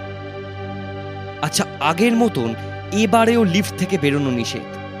 আচ্ছা, আগের মতন এবারেও লিফট থেকে বেরোনো নিষেধ।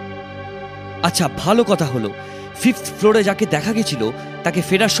 আচ্ছা, ভালো কথা হলো 5th ফ্লোরে যাকে দেখা গেছিল তাকে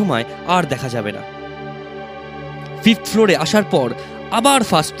ফেরার সময় আর দেখা যাবে না। 5th ফ্লোরে আসার পর আবার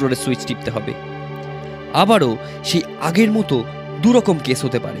ফার্স্ট ফ্লোরে সুইচ টিপতে হবে। আবারও সেই আগের মতো দুরকম কেস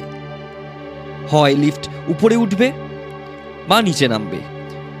হতে পারে, হয় লিফট উপরে উঠবে বা নিচে নামবে।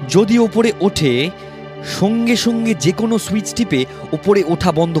 যদি ওপরে ওঠে, সঙ্গে সঙ্গে যে কোনো সুইচ টিপে ওপরে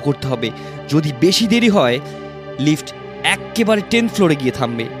ওঠা বন্ধ করতে হবে। যদি বেশি দেরি হয়, লিফট একেবারে 10th ফ্লোরে গিয়ে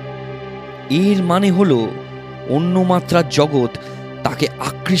থামবে। এর মানে হলো অন্য মাত্রার জগৎ তাকে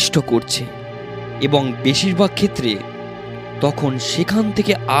আকৃষ্ট করছে, এবং বেশিরভাগ ক্ষেত্রে তখন সেখান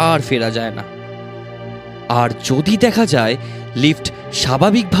থেকে আর ফেরা যায় না। আর যদি দেখা যায় লিফট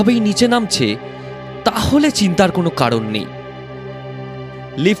স্বাভাবিকভাবেই নিচে নামছে, তাহলে চিন্তার কোনো কারণ নেই।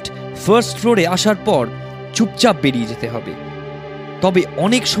 লিফট ফার্স্ট ফ্লোরে আসার পর চুপচাপ বেরিয়ে যেতে হবে। তবে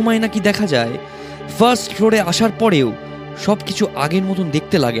অনেক সময় নাকি দেখা যায় ফার্স্ট ফ্লোরে আসার পরেও সবকিছু আগের মতন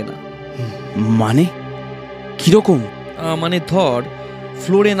দেখতে লাগে না। মানে কিরকম? মানে ধর,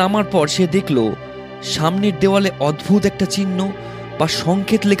 ফ্লোরে নামার পর সে দেখলো সামনের দেওয়ালে অদ্ভুত একটা চিহ্ন বা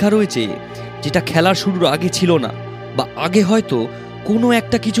সংকেত লেখা রয়েছে, যেটা খেলার শুরুর আগে ছিল না, বা আগে হয়তো কোনো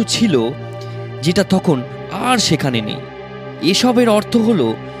একটা কিছু ছিল যেটা তখন আর সেখানে নেই। এসবের অর্থ হলো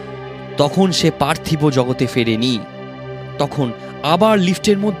তখন সে পার্থিব জগতে ফেরেনি। তখন আবার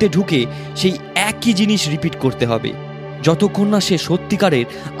লিফটের মধ্যে ঢুকে সেই একই জিনিস রিপিট করতে হবে যতক্ষণ না সে সত্যিকারের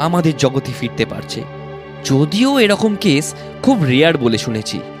আমাদের জগতে ফিরতে পারছে। যদিও এরকম কেস খুব রেয়ার বলে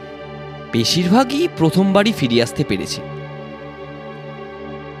শুনেছি, বেশিরভাগই প্রথমবারই ফিরে আসতে পেরেছে।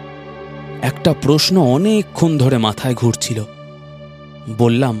 একটা প্রশ্ন অনেকক্ষণ ধরে মাথায় ঘুরছিল।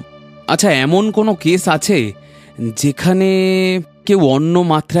 বললাম, আচ্ছা, এমন কোনো কেস আছে যেখানে কেউ অন্য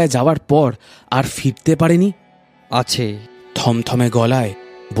মাত্রায় যাওয়ার পর আর ফিরতে পারেনি? আছে, থমথমে গলায়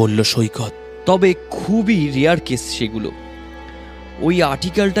বলল সৈকত। তবে খুবই রেয়ার কেস সেগুলো। ওই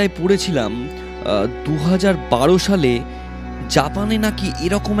আর্টিকেলটায় পড়েছিলাম 2012 সালে জাপানে নাকি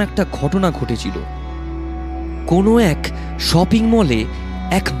এরকম একটা ঘটনা ঘটেছিল। কোনো এক শপিং মলে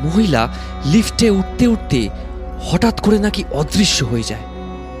এক মহিলা লিফটে উঠতে উঠতে হঠাৎ করে নাকি অদৃশ্য হয়ে যায়।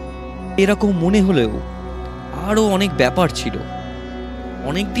 এরকম মনে হলেও আরও অনেক ব্যাপার ছিল,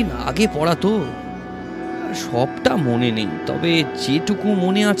 অনেকদিন আগে পড়া তো, সবটা মনে নেই, তবে যেটুকু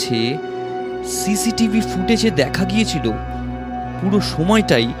মনে আছে সিসিটিভি ফুটেজে দেখা গিয়েছিল পুরো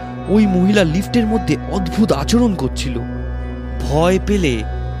সময়টাই ওই মহিলা লিফটের মধ্যে অদ্ভুত আচরণ করছিল। ভয় পেলে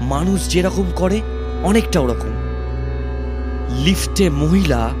মানুষ যেরকম করে অনেকটা ওরকম। লিফটে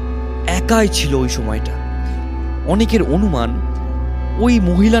মহিলা একাই ছিল ওই সময়টা। অনেকের অনুমান ওই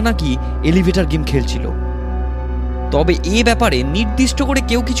মহিলা নাকি এলিভেটর গেম খেলছিল, তবে এ ব্যাপারে নির্দিষ্ট করে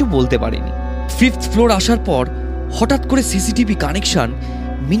কেউ কিছু বলতে পারেনি। 5th ফ্লোর আসার পর হঠাৎ করে সিসিটিভি কানেকশন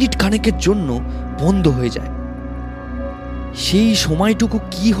মিনিট খানেকের জন্য বন্ধ হয়ে যায়। সেই সময়টুকু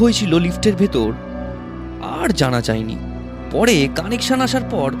কি হয়েছিল লিফটের ভেতর আর জানা যায়নি। পরে কানেকশন আসার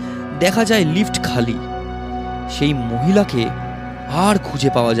পর দেখা যায় লিফট খালি। সেই মহিলাকে আর খুঁজে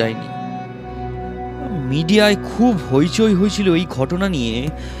পাওয়া যায়নি। মিডিয়ায় খুব হইচই হয়েছিল এই ঘটনা নিয়ে।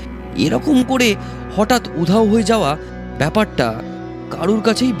 এরকম করে হঠাৎ উধাও হয়ে যাওয়া ব্যাপারটা কারুর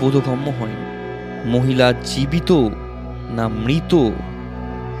কাছেই বোধগম্য হয়নি। মহিলা জীবিত না মৃত,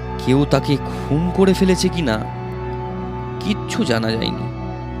 কেউ তাকে খুন করে ফেলেছে কিনা কিচ্ছু জানা যায়নি।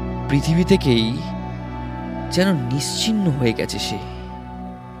 পৃথিবী থেকেই যেন নিশ্চিহ্ন হয়ে গেছে সে।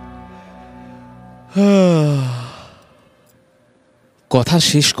 কথা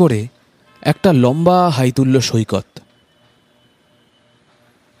শেষ করে একটা লম্বা হাই তুলল সৈকত।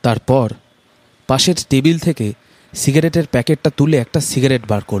 তারপর পাশের টেবিল থেকে সিগারেটের প্যাকেটটা তুলে একটা সিগারেট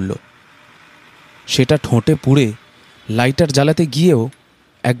বার করলো। সেটা ঠোঁটে পুড়ে লাইটার জ্বালাতে গিয়েও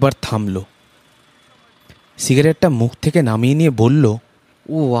একবার থামল। সিগারেটটা মুখ থেকে নামিয়ে নিয়ে বলল,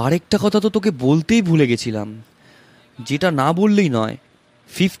 ও আরেকটা কথা তো তোকে বলতেই ভুলে গেছিলাম, যেটা না বললেই নয়।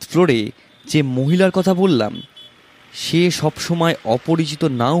 5th ফ্লোরে যে মহিলার কথা বললাম সে সবসময় অপরিচিত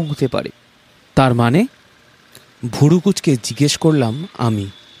নাও হতে পারে। তার মানে? ভুরুকুচকে জিজ্ঞেস করলাম আমি।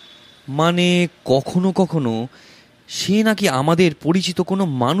 মানে কখনো কখনো সে নাকি আমাদের পরিচিত কোনো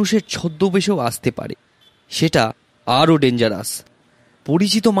মানুষের ছদ্মবেশেও আসতে পারে। সেটা আরও ডেঞ্জারাস।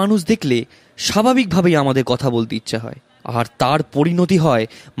 পরিচিত মানুষ দেখলে স্বাভাবিকভাবেই আমাদের কথা বলতে ইচ্ছা হয়, আর তার পরিণতি হয়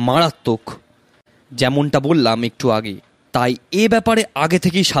মারাত্মক, যেমনটা বললাম একটু আগে। তাই এ ব্যাপারে আগে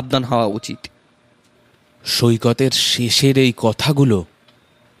থেকেই সাবধান হওয়া উচিত। সৈকতের শেষের এই কথাগুলো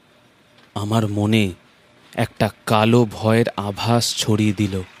আমার মনে একটা কালো ভয়ের আভাস ছড়িয়ে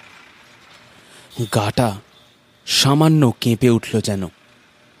দিল। গাটা সামান্য কেঁপে উঠল যেন।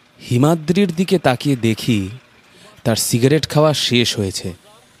 হিমাদ্রির দিকে তাকিয়ে দেখি তার সিগারেট খাওয়া শেষ হয়েছে,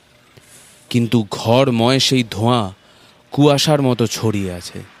 কিন্তু ঘরময় সেই ধোঁয়া কুয়াশার মতো ছড়িয়ে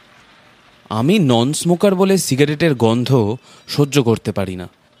আছে। আমি নন স্মোকার বলে সিগারেটের গন্ধ সহ্য করতে পারি না।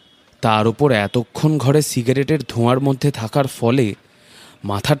 তার উপর এতক্ষণ ঘরে সিগারেটের ধোঁয়ার মধ্যে থাকার ফলে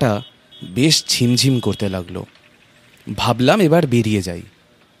মাথাটা বেশ ঝিমঝিম করতে লাগলো। ভাবলাম এবার বেরিয়ে যাই।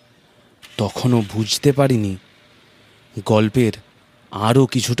 তখনও বুঝতে পারিনি গল্পের আরও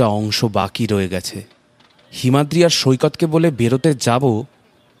কিছুটা অংশ বাকি রয়ে গেছে। হিমাদ্রি আর সৈকতকে বলে বেরোতে যাব,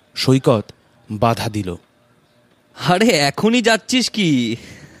 সৈকত বাধা দিল। আরে এখনই যাচ্ছিস কি?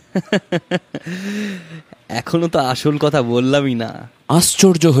 এখনো তো আসল কথা বললামই না।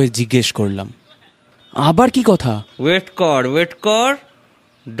 আশ্চর্য হয়ে জিজ্ঞেস করলাম, আবার কি কথা? ওয়েট কর,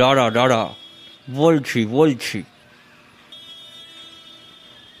 দাঁড়া, বলছি।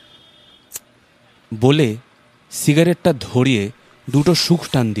 বলে সিগারেটটা ধরিয়ে দুটো সুখ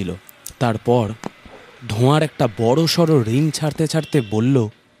টান দিল। তারপর ধোঁয়ার একটা বড় সড়ো রিং ছাড়তে ছাড়তে বলল,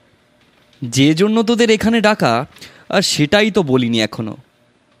 যে জন্য তোদের এখানে ডাকা আর সেটাই তো বলিনি এখনো।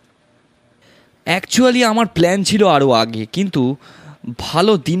 অ্যাকচুয়ালি আমার প্ল্যান ছিল আরও আগে, কিন্তু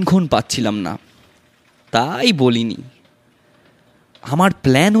ভালো দিনক্ষণ পাচ্ছিলাম না, তাই বলিনি। আমার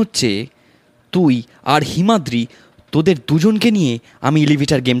প্ল্যান হচ্ছে তুই আর হিমাদ্রি, তোদের দুজনকে নিয়ে আমি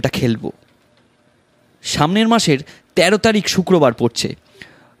এলিভেটর গেমটা খেলবো। সামনের মাসের 13 তারিখ শুক্রবার পড়ছে।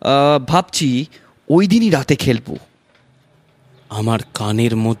 ভাবছি ওই দিনই রাতে খেলবো। আমার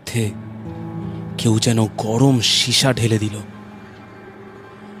কানের মধ্যে কেউ যেন গরম সীসা ঢেলে দিল।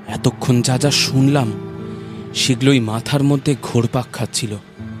 এতক্ষণ যা যা শুনলাম সেগুলোই মাথার মধ্যে ঘোরপাক খাচ্ছিল।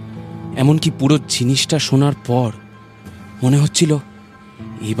 এমনকি পুরো জিনিসটা শোনার পর মনে হচ্ছিল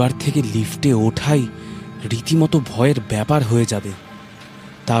এবার থেকে লিফটে ওঠাই রীতিমতো ভয়ের ব্যাপার হয়ে যাবে।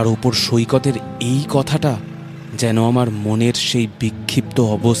 তার ওপর সৈকতের এই কথাটা যেন আমার মনের সেই বিক্ষিপ্ত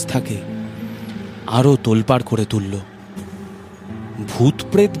অবস্থাকে আরও তোলপাড় করে তুলল। ভূত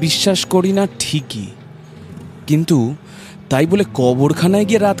প্রেত বিশ্বাস করি না ঠিকই, কিন্তু তাই বলে কবরখানায়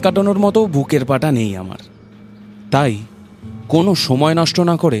গিয়ে রাত কাটানোর মতো বুকের পাটা নেই আমার। তাই কোনো সময় নষ্ট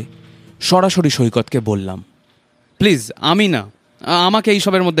না করে সরাসরি সৈকতকে বললাম, প্লিজ আমি না, আমাকে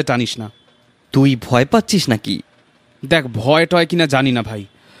এইসবের মধ্যে টানিস না। তুই ভয় পাচ্ছিস নাকি? দেখ, ভয় টয় কিনা জানি না ভাই,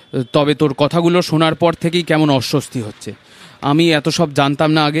 তবে তোর কথাগুলো শোনার পর থেকেই কেমন অস্বস্তি হচ্ছে। আমি এত সব জানতাম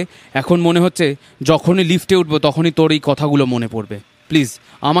না আগে। এখন মনে হচ্ছে যখনই লিফটে উঠবো তখনই তোর এই কথাগুলো মনে পড়বে। প্লিজ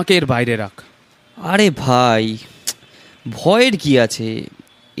আমাকে এর বাইরে রাখ। আরে ভাই, ভয়ের কি আছে?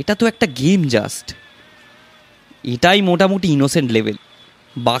 এটা তো একটা গেম জাস্ট। এটাই মোটামুটি ইনোসেন্ট লেভেল।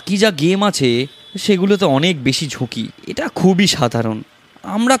 বাকি যা গেম আছে সেগুলো তো অনেক বেশি ঝুঁকি। এটা খুবই সাধারণ।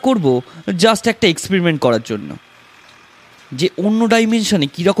 আমরা করব জাস্ট একটা এক্সপেরিমেন্ট করার জন্য, যে অন্য ডাইমেনশনে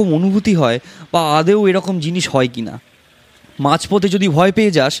কীরকম অনুভূতি হয় বা আদেও এরকম জিনিস হয় কি না। মাঝপথে যদি ভয়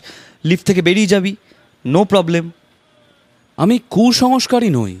পেয়ে যাস, লিফট থেকে বেরিয়ে যাবি, নো প্রবলেম। আমি কুসংস্কারী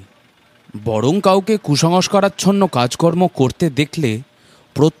নই, বরং কাউকে কুসংস্কারাচ্ছন্ন কাজকর্ম করতে দেখলে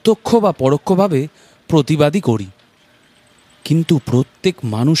প্রত্যক্ষ বা পরোক্ষভাবে প্রতিবাদই করি। কিন্তু প্রত্যেক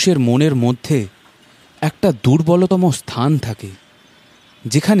মানুষের মনের মধ্যে একটা দুর্বলতম স্থান থাকে,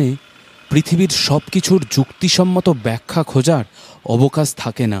 যেখানে পৃথিবীর সব কিছুর যুক্তিসম্মত ব্যাখ্যা খোঁজার অবকাশ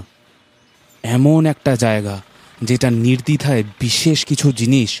থাকে না। এমন একটা জায়গা যেটা নির্দ্বিধায় বিশেষ কিছু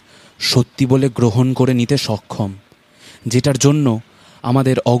জিনিস সত্যি বলে গ্রহণ করে নিতে সক্ষম, যেটার জন্য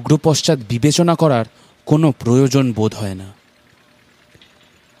আমাদের অগ্রপশ্চাৎ বিবেচনা করার কোনো প্রয়োজন বোধ হয় না।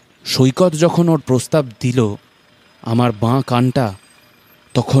 সৈকত যখন ওর প্রস্তাব দিল, আমার বাঁ কানটা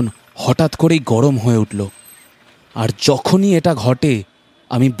তখন হঠাৎ করেই গরম হয়ে উঠল। আর যখনই এটা ঘটে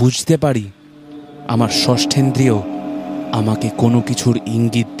আমি বুঝতে পারি আমার ষষ্ঠেন্দ্রিয় আমাকে কোনো কিছুর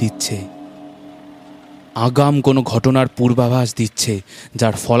ইঙ্গিত দিচ্ছে, আগাম কোনো ঘটনার পূর্বাভাস দিচ্ছে,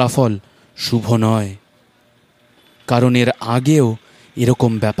 যার ফলাফল শুভ নয়। কারণ এর আগেও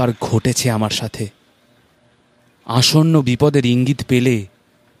এরকম ব্যাপার ঘটেছে আমার সাথে। আসন্ন বিপদের ইঙ্গিত পেলে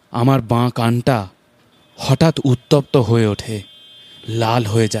আমার বাঁ কানটা হঠাৎ উত্তপ্ত হয়ে ওঠে, লাল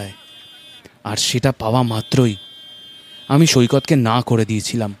হয়ে যায়। আর সেটা পাওয়া মাত্রই আমি সৈকতকে না করে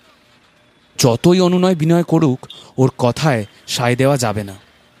দিয়েছিলাম। যতই অনুনয় বিনয় করুক, ওর কথায় সায় দেওয়া যাবে না।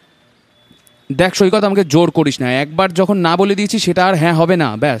 দেখ সৈকত, আমাকে জোর করিস না। একবার যখন না বলে দিয়েছি সেটা আর হ্যাঁ হবে না,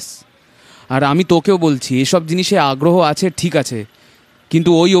 ব্যাস। আর আমি তোকেও বলছি, এসব জিনিসে আগ্রহ আছে ঠিক আছে, কিন্তু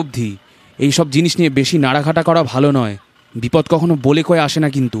ওই অবধি। এইসব জিনিস নিয়ে বেশি নাড়াঘাটা করা ভালো নয়। বিপদ কখনো বলে কয়ে আসে না।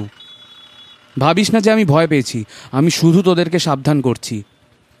 কিন্তু ভাবিস না যে আমি ভয় পেয়েছি। আমি শুধু তোদেরকে সাবধান করছি।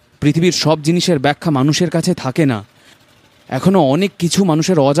 পৃথিবীর সব জিনিসের ব্যাখ্যা মানুষের কাছে থাকে না। এখনো অনেক কিছু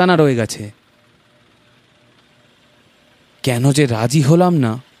মানুষের অজানা রয়ে গেছে। কেন যে রাজি হলাম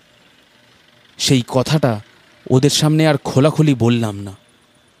না, সেই কথাটা ওদের সামনে আর খোলাখুলি বললাম না।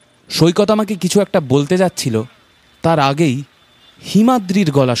 সৈকত আমাকে কিছু একটা বলতে যাচ্ছিল, তার আগেই হিমাদ্রির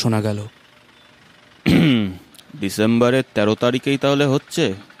গলা শোনা গেল। ডিসেম্বরের 13 তারিখেই তাহলে হচ্ছে?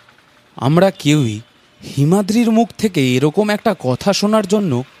 আমরা কেউই হিমাদ্রির মুখ থেকে এরকম একটা কথা শোনার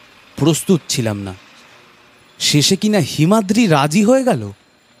জন্য প্রস্তুত ছিলাম না। শেষে কিনা হিমাদ্রি রাজি হয়ে গেল।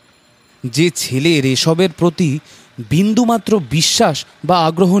 যে ছেলের এসবের প্রতি বিন্দুমাত্র বিশ্বাস বা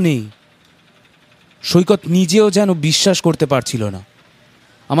আগ্রহ নেই। সৈকত নিজেও যেন বিশ্বাস করতে পারছিল না।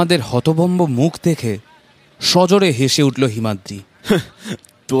 আমাদের হতভম্ব মুখ দেখে সজোরে হেসে উঠল হিমাদ্রি।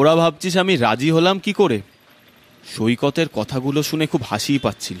 তোরা ভাবছিস আমি রাজি হলাম কি করে? সৈকতের কথাগুলো শুনে খুব হাসিই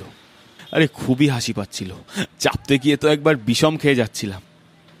পাচ্ছিল। আরে খুবই হাসি পাচ্ছিল। চাপতে গিয়ে তো একবার বিষম খেয়ে যাচ্ছিলাম।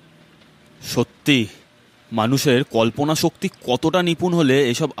 সত্যি মানুষের কল্পনা শক্তি কতটা নিপুণ হলে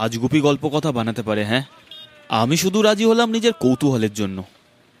এসব আজগুবি গল্প কথা বানাতে পারে। হ্যাঁ, আমি শুধু রাজি হলাম নিজের কৌতূহলের জন্য।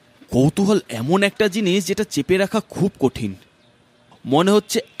 কৌতূহল এমন একটা জিনিস যেটা চেপে রাখা খুব কঠিন। মনে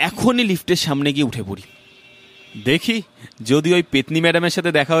হচ্ছে এখনই লিফটের সামনে গিয়ে উঠে পড়ি। দেখি যদি ওই পেতনি ম্যাডামের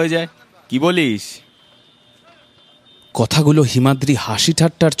সাথে দেখা হয়ে যায়। কি বলিস? কথাগুলো হিমাদ্রি হাসি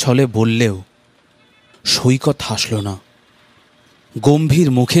ঠাট্টার ছলে বললেও সৈকত হাসল না। গম্ভীর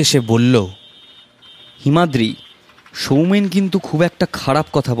মুখে সে বলল, হিমাদ্রি, সৌমেন কিন্তু খুব একটা খারাপ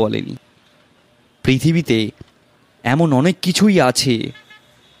কথা বলেনি। পৃথিবীতে এমন অনেক কিছুই আছে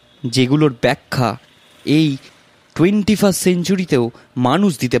যেগুলোর ব্যাখ্যা এই 21st সেঞ্চুরিতেও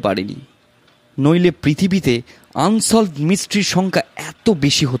মানুষ দিতে পারেনি। নইলে পৃথিবীতে আনসলভড মিস্ট্রির সংখ্যা এত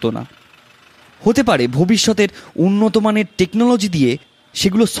বেশি হতো না। হতে পারে ভবিষ্যতের উন্নত মানের টেকনোলজি দিয়ে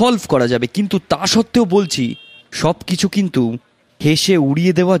সেগুলো সলভ করা যাবে, কিন্তু তা সত্ত্বেও বলছি সব কিছু কিন্তু হেসে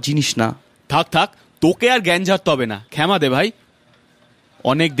উড়িয়ে দেওয়া জিনিস না। থাক থাক, তোকে আর জ্ঞান ঝাড়তে হবে না। ক্ষমা দে ভাই,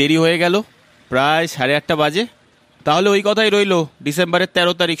 অনেক দেরি হয়ে গেল। প্রায় 8:30 বাজে। তাহলে ওই কথাই রইল, ডিসেম্বরের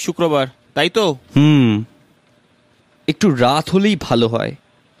 13 তারিখ শুক্রবার, তাই তো? একটু রাত হলেই ভালো হয়।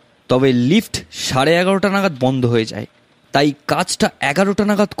 তবে লিফট 11:30 নাগাদ বন্ধ হয়ে যায়, তাই কাজটা 11টা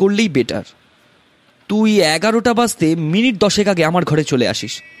নাগাদ করলেই বেটার। তুই 11টা বাজতে মিনিট 10 আগে আমার ঘরে চলে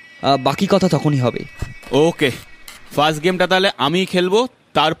আসিস। বাকি কথা তখনই হবে। ওকে, ফার্স্ট গেমটা তাহলে আমিই খেলবো,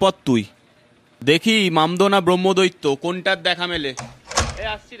 তারপর তুই। দেখি মামদো না ব্রহ্মদৈত্য কোনটার দেখা মেলে।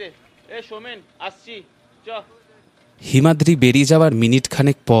 আসছি রে, সোমেন আসছি, চ। হিমাদ্রি বেরিয়ে যাওয়ার মিনিট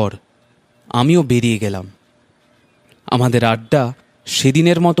খানেক পর আমিও বেরিয়ে গেলাম। আমাদের আড্ডা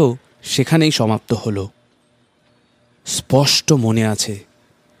সেদিনের মতো সেখানেই সমাপ্ত হলো। স্পষ্ট মনে আছে,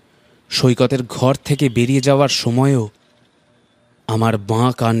 সৈকতের ঘর থেকে বেরিয়ে যাওয়ার সময়ও আমার বাঁ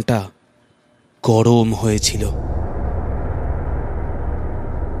কানটা গরম হয়েছিল।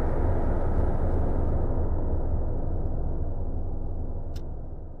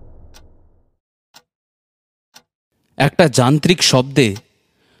 একটা যান্ত্রিক শব্দে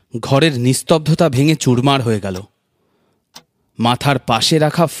ঘরের নিস্তব্ধতা ভেঙে চুরমার হয়ে গেল। মাথার পাশে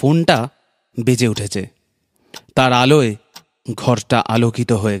রাখা ফোনটা বেজে উঠেছে। তার আলোয় ঘরটা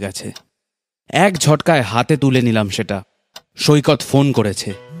আলোকিত হয়ে গেছে। এক ঝটকায় হাতে তুলে নিলাম সেটা। সৈকত ফোন করেছে।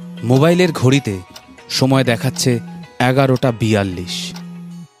 মোবাইলের ঘড়িতে সময় দেখাচ্ছে 11:42।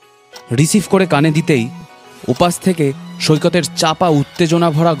 রিসিভ করে কানে দিতেই ওপাশ থেকে সৈকতের চাপা উত্তেজনা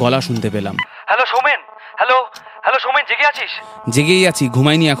ভরা গলা শুনতে পেলাম। Hello Soumen, hello hello Soumen, জেগে আছিস? জেগেই আছি,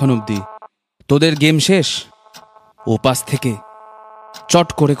 ঘুমাইনি এখন অবধি। তোদের গেম শেষ? ওপাশ থেকে চট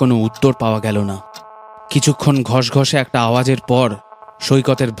করে কোনো উত্তর পাওয়া গেল না। কিছুক্ষণ ঘষঘষে একটা আওয়াজের পর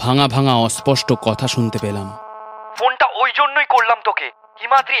সৈকতের ভাঙা ভাঙা অস্পষ্ট কথা শুনতে পেলাম। ফোনটা ওই জন্যই করলাম তোকে।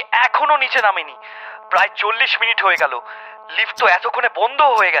 হিমাদ্রি এখনো নিচে নামেনি। প্রায় 40 মিনিট হয়ে গেল। লিফট তো এতক্ষণে বন্ধ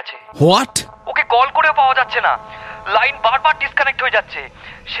হয়ে গেছে। হোয়াট? ওকে কল করেও পাওয়া যাচ্ছে না। লাইন বারবার ডিসকানেক্ট হয়ে যাচ্ছে।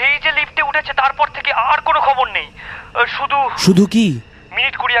 সেই যে লিফটে উঠেছে তারপর থেকে আর কোনো খবর নেই। শুধু কি?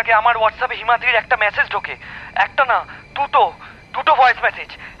 মিনিট 20 আগে আমার হোয়াটসঅ্যাপে হিমাদ্রির একটা মেসেজ ঢোকে। একটা না, দুটো ভয়েস মেসেজ।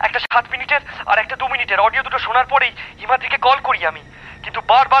 একটা 7 মিনিটের আর একটা 2 মিনিটের। অডিও দুটো শোনার পরেই হিমাদ্রিকে কল করি আমি, কিন্তু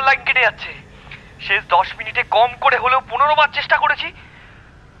বারবার লাইন কেটে যাচ্ছে। শেষ 10 মিনিটে কম করে হলেও 15 বার চেষ্টা করেছি।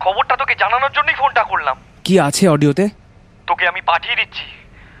 খবরটা তোকে জানানোর জন্যই ফোনটা করলাম। কি আছে অডিওতে? তোকে আমি পাঠিয়ে দিচ্ছি,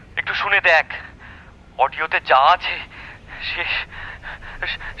 একটু শুনে দেখ। অডিওতে যা আছে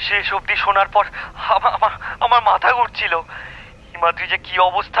শেষ অবধি শোনার পর আমার মাথা ঘুরছিল। হিমাদ্রি যে কি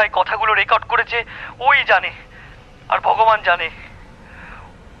অবস্থায় কথাগুলো রেকর্ড করেছে ওই জানে, আর ভগবান জানে।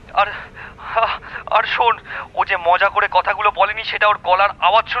 আর শোন, ও যে মজা করে কথাগুলো বলেনি সেটা ওর গলার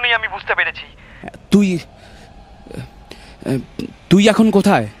আওয়াজ শুনেই আমি বুঝতে পেরেছি। তুই এখন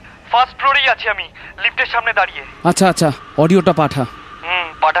কোথায়? ফার্স্ট ফ্লোরেই আছি আমি, লিফটের সামনে দাঁড়িয়ে। আচ্ছা, অডিওটা পাঠা।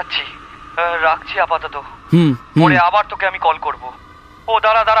 পাঠাচ্ছি। রাখছি আপাতত। পরে আবার তোকে আমি কল করব। ও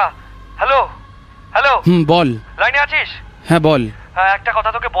দাঁড়া। হ্যালো। বল। লাইনে আছিস? হ্যাঁ বল। একটা কথা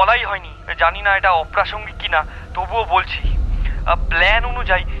তোকে বলাই হয়নি, জানি না এটা অপ্রাসঙ্গিক কিনা, তবুও বলছি। প্ল্যান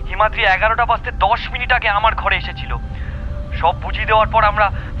অনুযায়ী হিমাদ্রি 11টা বাজতে 10 মিনিট আগে আমার ঘরে এসেছিল। সব বুঝিয়ে দেওয়ার পর আমরা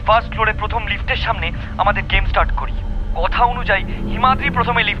ফার্স্ট ফ্লোরে প্রথম লিফটের সামনে আমাদের গেম স্টার্ট করি। কথা অনুযায়ী হিমাদ্রি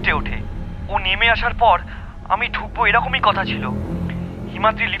প্রথমে লিফটে ওঠে। ও নেমে আসার পর আমি ঢুকবো এরকমই কথা ছিল।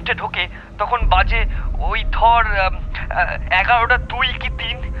 হিমাদ্রি লিফটে ঢোকে তখন বাজে ওই ধর 11:02 কি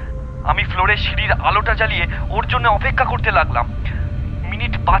 3। আমি ফ্লোরের সিঁড়ির আলোটা জ্বালিয়ে ওর জন্য অপেক্ষা করতে লাগলাম।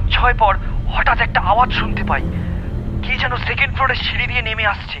 মিনিট 5-6 পর হঠাৎ একটা আওয়াজ শুনতে পাই। কি যেন সেকেন্ড ফ্লোরের সিঁড়ি দিয়ে নেমে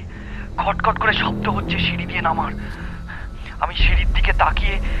আসছে। খটখট করে শব্দ হচ্ছে সিঁড়ি দিয়ে নামার। আমি সিঁড়ির দিকে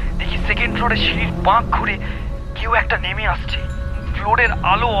তাকিয়ে দেখি সেকেন্ড ফ্লোরের সিঁড়ির বাঁক ঘুরে কেউ একটা নেমে আসছে। ফ্লোরের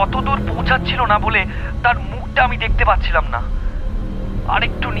আলো অত দূর পৌঁছাচ্ছিল না বলে তার মুখটা আমি দেখতে পাচ্ছিলাম না। আর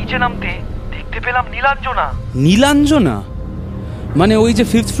একটু নিচে নামতে দেখতে পেলাম নীলাঞ্জনা। নীলাঞ্জনা মানে ওই যে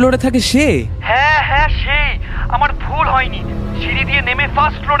 5th ফ্লোরে থাকে সে? হ্যাঁ সেই। আমার ভুল হয়নি। সিঁড়ি দিয়ে নেমে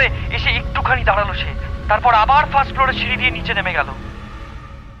ফার্স্ট ফ্লোরে এসে একটুখানি দাঁড়ালো সে, তারপর আবার ফার্স্ট ফ্লোরে সিঁড়ি দিয়ে নিচে নেমে গেল।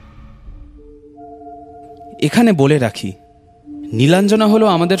 এখানে বলে রাখি, নীলাঞ্জনা হলো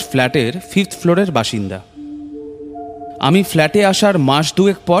আমাদের ফ্ল্যাটের 5th ফ্লোরের বাসিন্দা। আমি ফ্ল্যাটে আসার মাস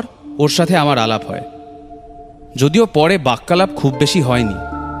 2 পর ওর সাথে আমার আলাপ হয়। যদিও পরে বাক্যালাপ খুব বেশি হয়নি,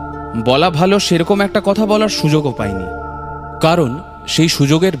 বলা ভালো সেরকম একটা কথা বলার সুযোগও পাইনি, কারণ সেই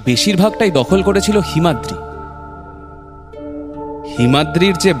সুযোগের বেশিরভাগটাই দখল করেছিল হিমাদ্রি।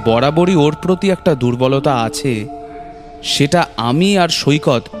 হিমাদ্রির যে বরাবরই ওর প্রতি একটা দুর্বলতা আছে, সেটা আমি আর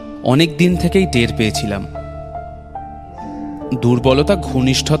সৈকত অনেক দিন থেকেই টের পেয়েছিলাম। দুর্বলতা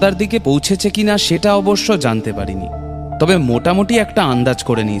ঘনিষ্ঠতার দিকে পৌঁছেছে কিনা সেটা অবশ্য জানতে পারিনি, তবে মোটামুটি একটা আন্দাজ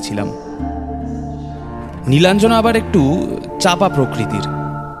করে নিয়েছিলাম। নীলাঞ্জনা আবার একটু চাপা প্রকৃতির,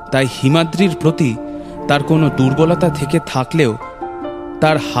 তাই হিমাদ্রির প্রতি তার কোনো দুর্বলতা থেকে থাকলেও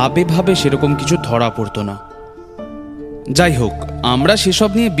তার হাবে ভাবে সেরকম কিছু ধরা পড়তো না। যাই হোক, আমরা সেসব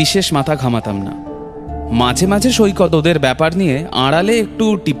নিয়ে বিশেষ মাথা ঘামাতাম না। মাঝে মাঝে সৈকত ওদের ব্যাপার নিয়ে আড়ালে একটু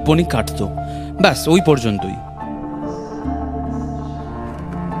টিপ্পনি কাটত, ব্যাস ওই পর্যন্তই।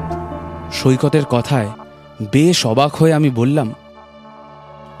 সৈকতের কথায় বেশ অবাক হয়ে আমি বললাম,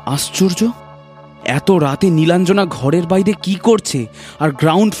 আশ্চর্য, এত রাতে নীলাঞ্জনা ঘরের বাইরে কি করছে, আর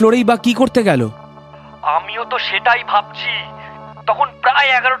গ্রাউন্ড ফ্লোরেই বা কি করতে গেল? আমিও তো সেটাই ভাবছি। তখন প্রায়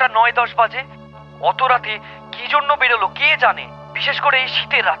 11:09-10 বাজে। অত রাতে কি জন্য বেরোলো কে জানে, বিশেষ করে এই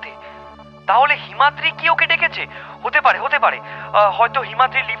শীতের রাতে। তাহলে হিমাদ্রি কি ওকে ডেকেছে? হতে পারে, হতে পারে। হয়তো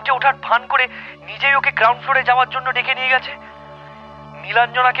হিমাদ্রি লিফটে ওঠার ভান করে নিজেই ওকে গ্রাউন্ড ফ্লোরে যাওয়ার জন্য ডেকে নিয়ে গেছে।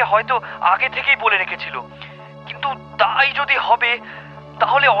 নীলাঞ্জনাকে হয়তো আগে থেকেই বলে রেখেছিল। কিন্তু তাই যদি হবে,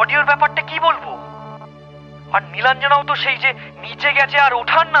 তাহলে অডিওর ব্যাপারটা কি বলবো? আর নীলাঞ্জনাও তো সেই যে নিচে গেছে আর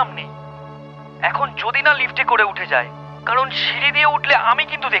ওঠার নাম নেই। এখন যদি না লিফটে করে উঠে যায়, কারণ সিঁড়ি দিয়ে উঠলে আমি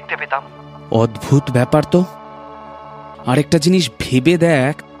কিন্তু দেখতে পেতাম। অদ্ভুত ব্যাপার তো। আরেকটা জিনিস ভেবে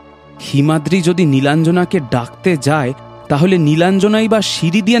দেখ, হিমাদ্রি যদি নীলাঞ্জনাকে ডাকতে যায়, তাহলে নীলাঞ্জনাই বা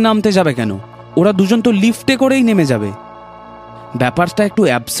সিঁড়ি দিয়ে নামতে যাবে কেন? ওরা দুজন তো লিফটে করেই নেমে যাবে। ব্যাপারটা একটু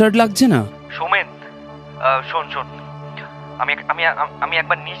অ্যাবসার্ড লাগছে না? সোমেন, শোন শোন, আমি আমি আমি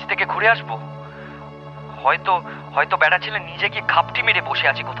একবার নিচ থেকে ঘুরে আসবো। হয়তো হয়তো বেড়া ছেলে নিজে গিয়ে খাপটি মেরে বসে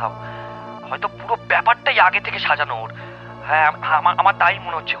আছে কোথাও। হয়তো পুরো ব্যাপারটাই আগে থেকে সাজানো ওর। হ্যাঁ, আমার তাই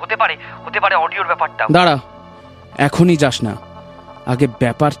মনে হচ্ছে। হতে পারে অডিওর ব্যাপারটা। দাঁড়া, এখনই যাস না, আগে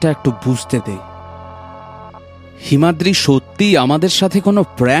ব্যাপারটা একটু বুঝতে দে। হিমাদ্রি সত্যি আমাদের সাথে কোনো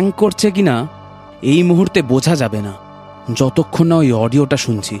প্র্যাঙ্ক করছে কিনা এই মুহূর্তে বোঝা যাবে না, যতক্ষণ না ওই অডিওটা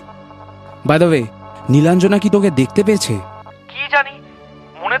শুনছি। বাই দ্য ওয়ে, নীলাঞ্জনা কি তোকে দেখতে পেয়েছে? কি জানি,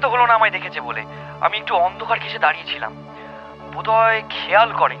 মনে তো হলো না আমায় দেখেছে বলে। আমি একটু অন্ধকার ঘেঁষে দাঁড়িয়েছিলাম, বোধহয় খেয়াল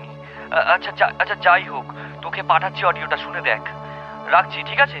করেনি। আচ্ছা যাই হোক, তোকে পাঠাচ্ছি অডিওটা, শুনে দেখ। রাখছি,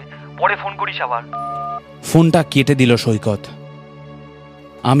 ঠিক আছে? পরে ফোন করিস আবার। ফোনটা কেটে দিল সৈকত।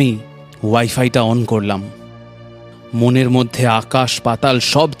 আমি ওয়াইফাইটা অন করলাম। মনের মধ্যে আকাশ পাতাল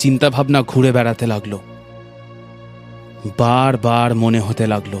সব চিন্তাভাবনা ঘুরে বেড়াতে লাগলো। বারবার মনে হতে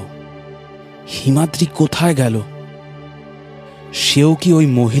লাগলো, হিমাদ্রি কোথায় গেল? সেও কি ওই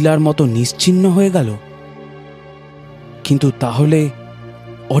মহিলার মতো নিশ্চিহ্ন হয়ে গেল? কিন্তু তাহলে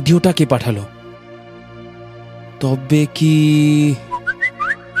অডিওটা কে পাঠালো? তবে কি?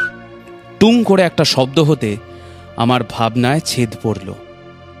 টুং করে একটা শব্দ হতে আমার ভাবনায় ছেদ পড়ল।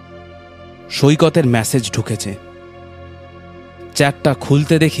 সৈকতের মেসেজ ঢুকেছে। চ্যাটটা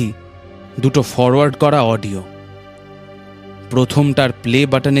খুলতে দেখি দুটো ফরওয়ার্ড করা অডিও। প্রথমটার প্লে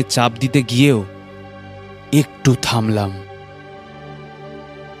বাটনে চাপ দিতে গিয়েও একটু থামলাম।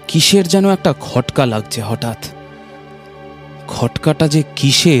 কিসের যেন একটা খটকা লাগছে হঠাৎ। খটকাটা যে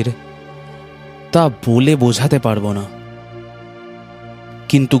কিসের তা বলে বোঝাতে পারবো না,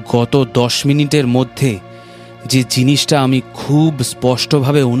 কিন্তু গত 10 মিনিটের মধ্যে যে জিনিসটা আমি খুব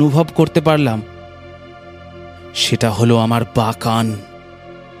স্পষ্টভাবে অনুভব করতে পারলাম, সেটা হলো আমার বাঁ কান।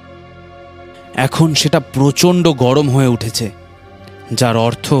 এখন সেটা প্রচণ্ড গরম হয়ে উঠেছে, যার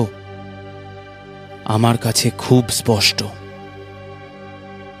অর্থ আমার কাছে খুব স্পষ্ট।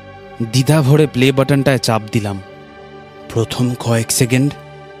 দ্বিধা ভরে প্লে বাটনটায় চাপ দিলাম। প্রথম কয়েক সেকেন্ড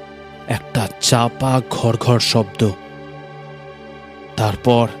একটা চাপা ঘড়ঘড় শব্দ,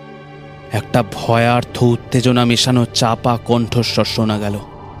 তারপর একটা ভয়ার্থ উত্তেজনা মেশানো চাপা কণ্ঠস্বর শোনা গেল।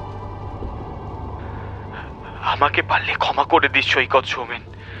 আমাকে পারলে ক্ষমা করে দিস সৈকত, সৌমেন,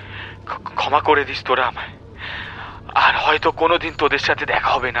 ক্ষমা করে দিস তোরা আমায়। আর হয়তো কোনোদিন তোদের সাথে দেখা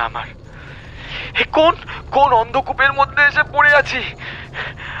হবে না আমার। কোন অন্ধকূপের মধ্যে এসে পড়ে আছি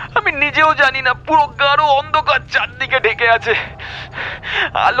আমি নিজেও জানি না। পুরো গাঢ় অন্ধকার চারদিকে ঢেকে আছে,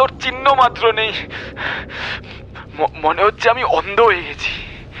 আলোর চিহ্ন মাত্র নেই। মনে হচ্ছে আমি অন্ধ হয়ে গেছি।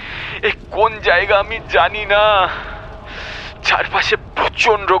 কোন জায়গা আমি জানি না। চারপাশে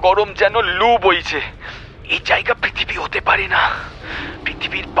প্রচন্ড গরম, যেন লু বইছে। এই জায়গা পৃথিবী হতে পারে না,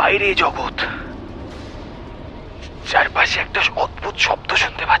 পৃথিবীর বাইরে জগৎ। চারপাশে একটা অদ্ভুত শব্দ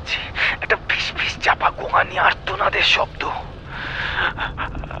শুনতে পাচ্ছি, একটা ফিস ফিস চাপা গোঙানি আর্তনাদের শব্দ।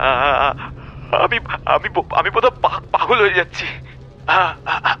 আমি আমি আমি বোধহয় পাগল হয়ে যাচ্ছি।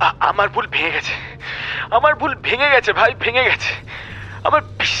 আমার ভুল ভেঙে গেছে ভাই, ভেঙে গেছে। আমার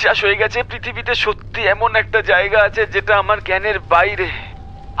বিশ্বাস হয়ে গেছে পৃথিবীতে সত্যি এমন একটা জায়গা আছে যেটা আমার জ্ঞানের বাইরে।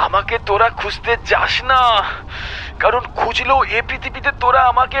 আমাকে তোরা খুঁজতে যাস না, কারণ খুঁজলেও এ পৃথিবীতে তোরা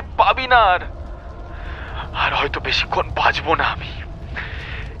আমাকে পাবি না। আর হয়তো বেশিক্ষণ বাঁচবো না আমি।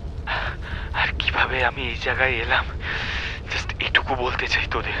 আর কিভাবে আমি এই জায়গায় এলাম, জাস্ট এটুকু বলতে চাই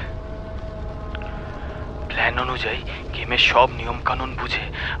তোদের। প্ল্যান অনুযায়ী গেমের সব নিয়ম কানুন বুঝে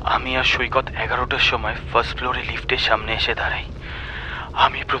আমি আর সৈকত 11টার সময় ফার্স্ট ফ্লোরে লিফটের সামনে এসে দাঁড়াই।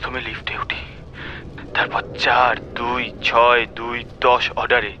 আমি প্রথমে লিফটে উঠি, তারপর 4, 2, 6, 2, 10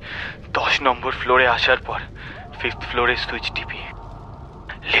 অর্ডারে 10 নম্বর ফ্লোরে আসার পর 5th ফ্লোরে সুইচ টিপি।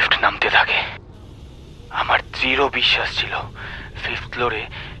 লিফট নামতে থাকে। আমার দৃঢ় বিশ্বাস ছিল 5th ফ্লোরে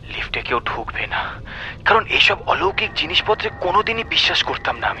লিফটে কেউ ঢুকবে না, কারণ এইসব অলৌকিক জিনিসপত্রে কোনোদিনই বিশ্বাস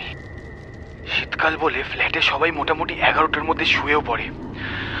করতাম না আমি। শীতকাল বলে ফ্ল্যাটে সবাই মোটামুটি 11টার মধ্যে শুয়েও পড়ে।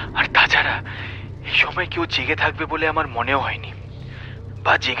 আর তাছাড়া এই সময় কেউ জেগে থাকবে বলে আমার মনেও হয়নি,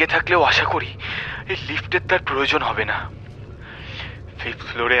 বা জেগে থাকলেও আশা করি এই লিফটের তার প্রয়োজন হবে না। ফিফথ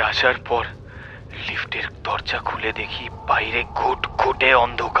ফ্লোরে আসার পর লিফটের দরজা খুলে দেখি বাইরে ঘুটঘুটে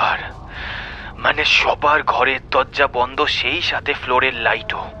অন্ধকার। মানে সবার ঘরের দরজা বন্ধ, সেই সাথে ফ্লোরের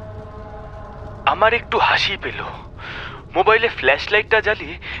লাইটও। আমার একটু হাসি পেল। মোবাইলে ফ্ল্যাশ লাইটটা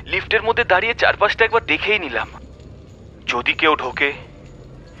জ্বালিয়ে লিফটের মধ্যে দাঁড়িয়ে চারপাশটা একবার দেখেই নিলাম, যদি কেউ ঢোকে।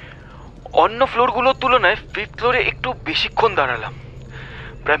 অন্য ফ্লোরগুলোর তুলনায় ফিফথ ফ্লোরে একটু বেশিক্ষণ দাঁড়ালাম।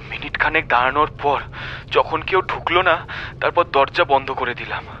 প্রায় মিনিট খানেক দাঁড়ানোর পর যখন কেউ ঢুকলো না, তারপর দরজা বন্ধ করে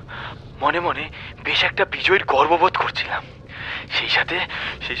দিলাম। মনে মনে বেশ একটা বিজয়ের গর্ববোধ করছিলাম। সেই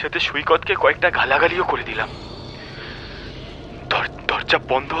সাথে সৈকতকে কয়েকটা গালাগালিও করে দিলাম। দরজা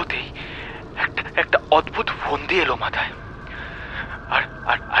বন্ধ হতেই একটা অদ্ভুত ফন্দি এলো মাথায়।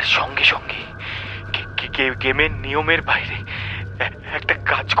 আর সঙ্গে সঙ্গে গেমের নিয়মের বাইরে একটা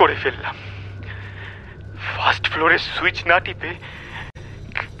কাজ করে ফেললাম। ফার্স্ট ফ্লোরের সুইচ না টিপে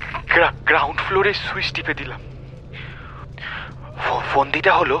গ্রাউন্ড ফ্লোরের সুইচ টিপে দিলাম।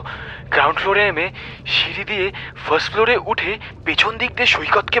 ফন্দিটা হলো, গ্রাউন্ড ফ্লোরে নেমে সিঁড়ি দিয়ে ফার্স্ট ফ্লোরে উঠে পেছন দিক দিয়ে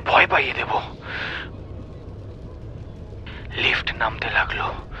সৈকতকে ভয় পাইয়ে দেব। লিফট নামতে লাগলো,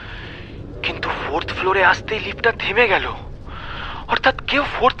 কিন্তু ফোর্থ ফ্লোরে আসতেই লিফটটা থেমে গেল। অর্থাৎ কেউ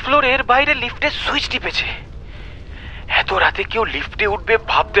ফোর্থ ফ্লোরের বাইরে লিফটের সুইচ টিপেছে। এত রাতে কেউ লিফটে উঠবে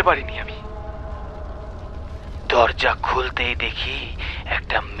ভাবতে পারিনি আমি। দরজা খুলতেই দেখি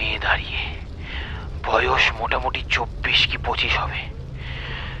একটা মেয়ে দাঁড়িয়ে, বয়স মোটামুটি 24 কি 25 হবে।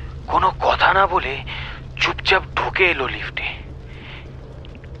 কোনো কথা না বলে চুপচাপ ঢুকে এলো লিফটে।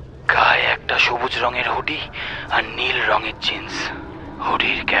 গায়ে একটা সবুজ রঙের হুডি আর নীল রঙের জিন্স।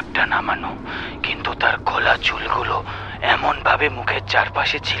 হুডির ক্যাপটা নামানো, কিন্তু তার গলা চুলগুলো এমন ভাবে মুখের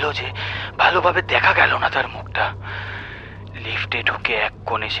চারপাশে ছিল যে ভালোভাবে দেখা গেল না তার মুখটা। লিফটে ঢুকে এক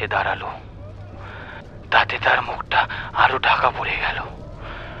কোণে সে দাঁড়ালো, তাতে তার মুখটা আরো ঢাকা পড়ে গেল।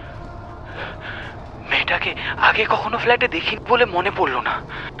 মেয়েটাকে আগে কখনো ফ্ল্যাটে দেখি বলে মনে পড়লো না,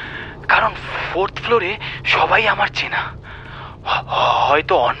 কারণ ফোর্থ ফ্লোরে সবাই আমার চেনা।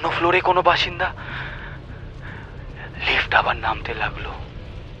 হয়তো অন্য ফ্লোরে কোনো বাসিন্দা। লিফট আবার নামতে লাগলো,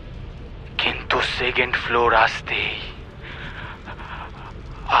 কিন্তু সেকেন্ড ফ্লোর আসতেই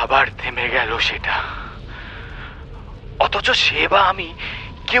আবার থেমে গেল সেটা। অথচ সে বা আমি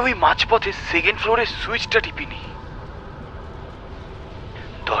কেউই মাঝপথে সেকেন্ড ফ্লোরের সুইচটা টিপিনি।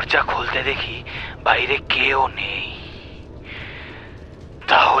 দরজা খুলতে দেখি বাইরে কেউ নেই।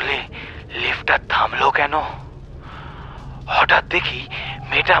 তাহলে লিফটটা থামলো কেন? হঠাৎ দেখি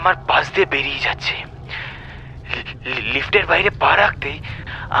মেয়েটা আমার পাশ দিয়ে বেরিয়ে যাচ্ছে। লিফটের বাইরে পা রাখতেই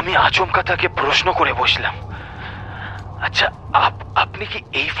আমি আচমকা তাকে প্রশ্ন করে বসলাম, আচ্ছা আপনি কি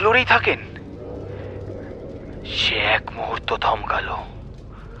এই ফ্লোরেই থাকেন? সে এক মুহূর্ত থমকালো,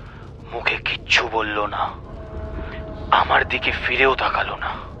 মুখে কিচ্ছু বলল না, আমার দিকে ফিরেও তাকালো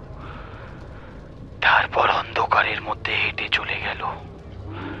না। তারপর অন্ধকারের মধ্যে হেঁটে চলে গেল।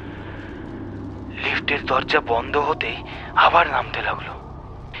 লিফটের দরজা বন্ধ হতেই আবার নামতে লাগলো।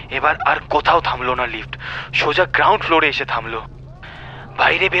 এবার আর কোথাও থামলো না লিফট, সোজা গ্রাউন্ড ফ্লোরে এসে থামলো।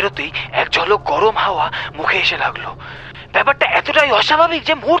 বাইরে বেরোতেই এক ঝলক গরম হাওয়া মুখে এসে লাগলো। ব্যাপারটা এতটাই অস্বাভাবিক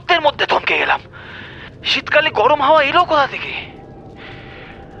যে মুহূর্তের মধ্যে থমকে গেলাম। শীতকালে গরম হাওয়া এলো কোথা থেকে?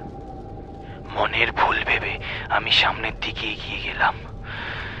 মনের ভুল ভেবে আমি সামনের দিকে এগিয়ে গেলাম।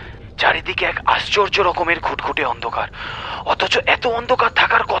 চারিদিকে এক আশ্চর্য রকমের ঘুটঘুটে অন্ধকার, অথচ এত অন্ধকার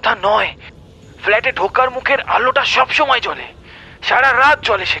থাকার কথা নয়। ফ্ল্যাটে ঢোকার মুখের আলোটা সব সময় জ্বলে, সারা রাত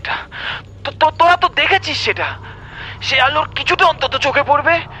জ্বলে। সেটা তোরা তো দেখেছিস সেটা। সে আলোর কিছুটা অন্তত চোখে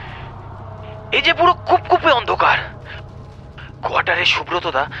পড়বে। এই যে পুরো কুপকুপে অন্ধকার। কোয়ার্টারে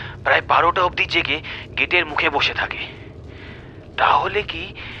সুব্রতদা প্রায় 12টা অবধি জেগে গেটের মুখে বসে থাকে। তাহলে কি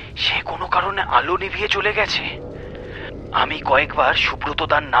সে কোনো কারণে আলো নিভিয়ে চলে গেছে? আমি কয়েকবার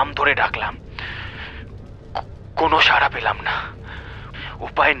সুব্রতদার নাম ধরে ডাকলাম, কোনো সাড়া পেলাম না।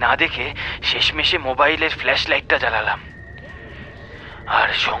 উপায় না দেখে শেষমেশে মোবাইলের ফ্ল্যাশ লাইটটা জ্বালালাম, আর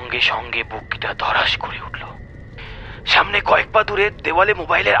সঙ্গে সঙ্গে বুকটা ধরাস করে উঠল। সামনে কয়েক পা দূরে দেওয়ালে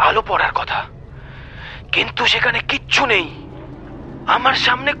মোবাইলের আলো পড়ার কথা, কিন্তু সেখানে কিচ্ছু নেই। আমার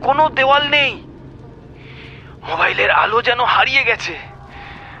সামনে কোনো দেওয়াল নেই, মোবাইলের আলো যেন হারিয়ে গেছে।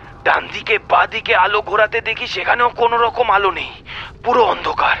 ডান দিকে বা দিকে আলো ঘোরাতে দেখি সেখানেও কোনো রকম আলো নেই, পুরো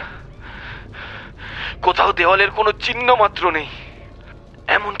অন্ধকার। কোথাও দেওয়ালের কোনো চিহ্ন মাত্র নেই।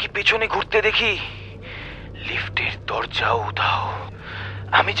 এমনকি পেছনে ঘুরতে দেখি লিফটের দরজাও উধাও।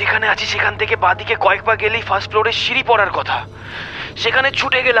 আমি যেখানে আছি সেখান থেকে বাদিকে কয়েক পা গেলেই ফার্স্ট ফ্লোরের সিঁড়ি পড়ার কথা। সেখানে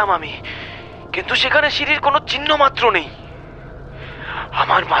ছুটে গেলাম আমি, কিন্তু সেখানে সিঁড়ির কোনো চিহ্ন মাত্র নেই।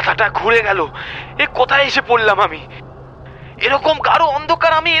 আমার মাথাটা ঘুরে গেল, এ কোথায় এসে পড়লাম আমি? এরকম গাঢ়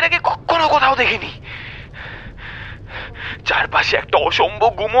অন্ধকার আমি এর আগে কখনো কোথাও দেখিনি। চারপাশে একটা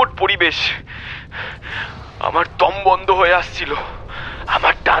অসম্ভব গুমোট পরিবেশ। আমার দম বন্ধ হয়ে আসছিল।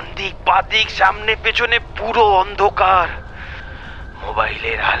 আমার ডান দিক বাঁ দিক সামনে পেছনে পুরো অন্ধকার।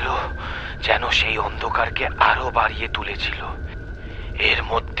 মোবাইলের আলো যেন সেই অন্ধকারকে আরো বাড়িয়ে তুলেছিল। এর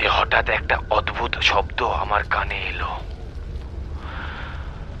মধ্যে হঠাৎ একটা অদ্ভুত শব্দ আমার কানে এলো।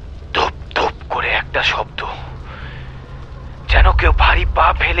 ধুপ ধুপ করে একটা শব্দ, যেন কেউ ভারী পা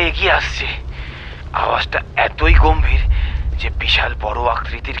ফেলে এগিয়ে আসছে। আওয়াজটা এতই গম্ভীর যে বিশাল বড়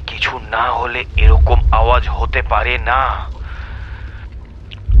আকৃতির কিছু না হলে এরকম আওয়াজ হতে পারে না।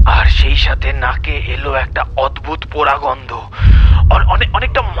 আর সেই সাথে নাকে এলো একটা অদ্ভুত পোড়া গন্ধ,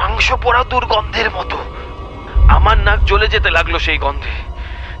 অনেকটা মাংস পোড়া দুর্গন্ধের মতো। আমার নাক জ্বলে যেতে লাগলো সেই গন্ধে।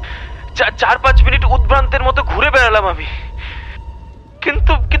 4-5 মিনিট উদ্ভ্রান্তের মতো ঘুরে বেড়ালাম আমি,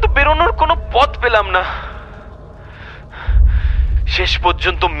 কিন্তু বেরোনোর কোনো পথ পেলাম না। শেষ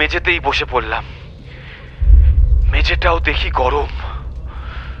পর্যন্ত মেঝেতেই বসে পড়লাম। মেঝেটাও দেখি গরম।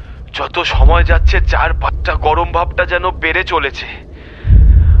 যত সময় যাচ্ছে চারপাশটা গরম ভাবটা যেন বেড়ে চলেছে।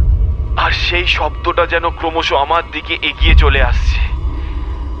 আর সেই শব্দটা যেন ক্রমশ আমার দিকে এগিয়ে চলে আসছে,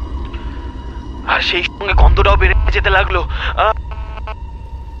 আর সেই সঙ্গে গন্ধটাও বেড়ে যেতে লাগলো।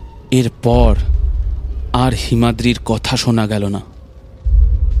 এরপর আর হিমাদ্রির কথা শোনা গেল না।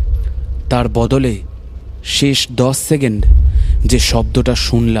 তার বদলে শেষ 10 সেকেন্ড যে শব্দটা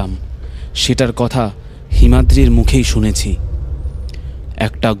শুনলাম সেটার কথা হিমাদ্রির মুখেই শুনেছি।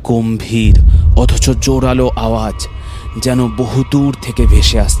 একটা গম্ভীর অথচ জোরালো আওয়াজ যেন বহুদূর থেকে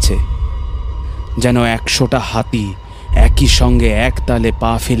ভেসে আসছে, যেন 100টা হাতি একই সঙ্গে এক তালে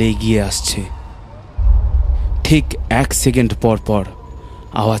পা ফেলে এগিয়ে আসছে। ঠিক 1 সেকেন্ড পর পর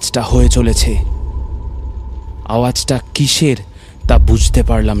আওয়াজটা হয়ে চলেছে। আওয়াজটা কিসের তা বুঝতে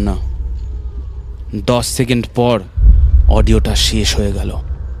পারলাম না। 10 সেকেন্ড পর অডিওটা শেষ হয়ে গেল।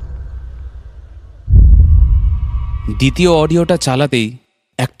 দ্বিতীয় অডিওটা চালাতেই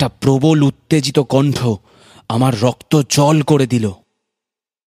একটা প্রবল উত্তেজিত কণ্ঠ আমার রক্ত জল করে দিল।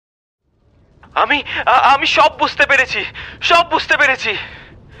 আমি সব বুঝতে পেরেছি।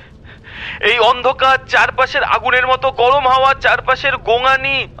 এই অন্ধকার, চারপাশের আগুনের মতো গরম হাওয়া, চারপাশের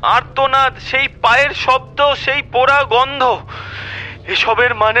গোঙানি, আর্তনাদ, সেই পায়ের শব্দ, সেই পোড়া গন্ধ,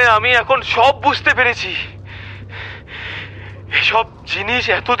 এসবের মানে আমি এখন সব বুঝতে পেরেছি। এসব জিনিস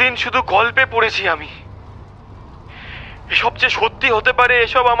এতদিন শুধু গল্পে পড়েছি আমি। এসব যে সত্যি হতে পারে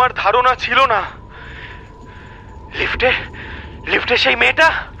এসব আমার ধারণা ছিল না। লিফটে সেই মেয়েটা,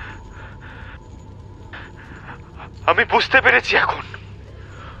 আমি বুঝতে পেরেছি এখন।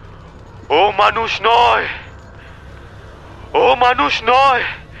 ও মানুষ নয়,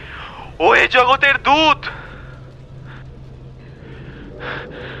 ও এ জগতের দূত।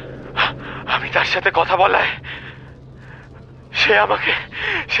 আমি তার সাথে কথা বলায় সে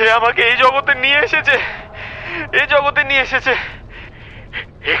আমাকে এই জগতে নিয়ে এসেছে।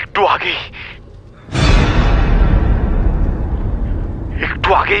 একটু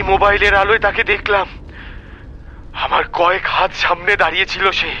আগেই মোবাইলের আলোয় তাকে দেখলাম। আমার কয়েক হাত সামনে দাঁড়িয়ে ছিল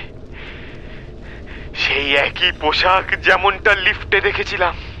সে। সেই একই পোশাক যেমনটা লিফটে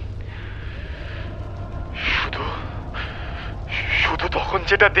দেখেছিলাম। শুধু তখন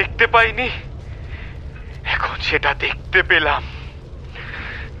যেটা দেখতে পাইনি, এখন সেটা দেখতে পেলাম।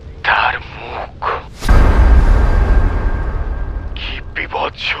 তার মুখ, কি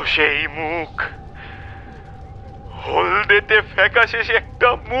বিভৎস সেই মুখ। হলদেতে ফ্যাকাশে একটা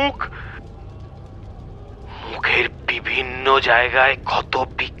মুখ। মুখের বিভিন্ন জায়গায় ক্ষত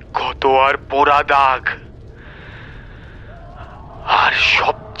বিক্ষত আর পোড়া দাগ। আর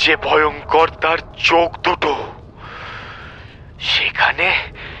সবচেয়ে ভয়ঙ্কর তার চোখ দুটো।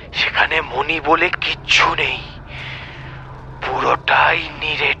 সেখানে মণি বলে কিচ্ছু নেই, পুরোটাই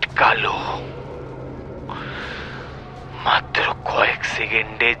নিরেট কালো। মাত্র কয়েক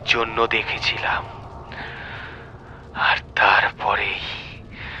সেকেন্ডের জন্য দেখেছিলাম, আর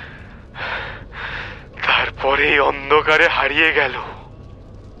তারপরেই অন্ধকারে হারিয়ে গেল।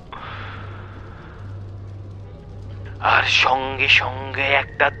 আর সঙ্গে সঙ্গে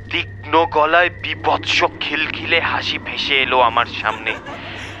একটা তীক্ষ্ণ গলায় বিভৎস খিলখিলে হাসি ভেসে এলো আমার সামনে।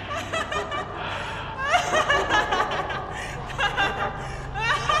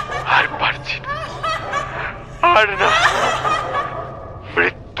 আর পারছি না,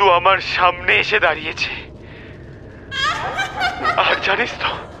 মৃত্যু আমার সামনে এসে দাঁড়িয়েছে।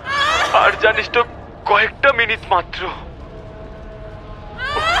 আর জানিস তো কয়েকটা মিনিট মাত্র।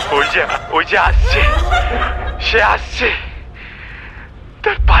 ওই যে আসছে,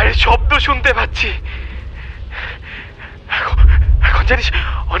 তার পায়ের শব্দ শুনতে পাচ্ছি। এখন জানিস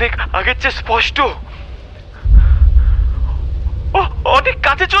অনেক আগের চেয়ে স্পষ্ট। অনেক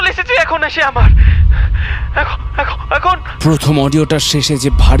কাছে চলে এসেছে এখন এসে আমার। এখন প্রথম অডিওটার শেষে যে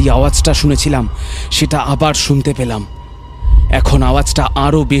ভারী আওয়াজটা শুনেছিলাম সেটা আবার শুনতে পেলাম। এখন আওয়াজটা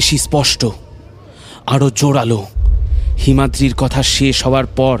আরো বেশি স্পষ্ট, আরো জোরালো। হিমাদ্রির কথা শেষ হওয়ার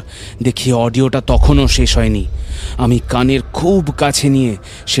পর দেখি অডিওটা তখনও শেষ হয়নি। আমি কানের খুব কাছে নিয়ে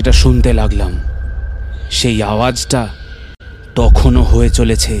সেটা শুনতে লাগলাম। সেই আওয়াজটা তখনও হয়ে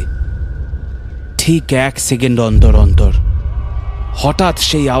চলেছে, ঠিক 1 সেকেন্ড অন্তর অন্তর। হঠাৎ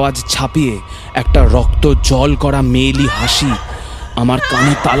সেই আওয়াজ ছাপিয়ে একটা রক্ত জল করা মেয়েলি হাসি আমার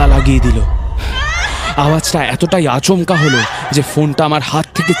কানে তালা লাগিয়ে দিল। আওয়াজটা এতটাই আচমকা হলো যে ফোনটা আমার হাত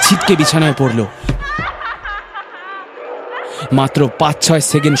থেকে ছিটকে বিছানায় পড়ল। মাত্র 5-6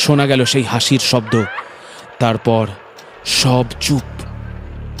 সেকেন্ড শোনা গেল সেই হাসির শব্দ, তারপর সব চুপ।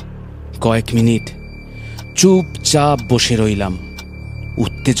 কয়েক মিনিট চুপচাপ বসে রইলাম।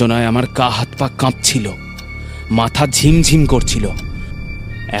 উত্তেজনায় আমার হাত পা কাঁপছিল, মাথা ঝিমঝিম করছিল।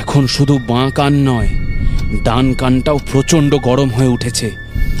 এখন শুধু বাঁ কান নয়, ডান কানটাও প্রচণ্ড গরম হয়ে উঠেছে।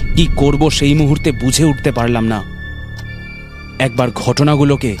 কি করব সেই মুহূর্তে বুঝে উঠতে পারলাম না। একবার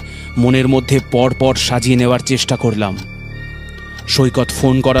ঘটনাগুলোকে মনের মধ্যে পরপর সাজিয়ে নেওয়ার চেষ্টা করলাম। সৈকত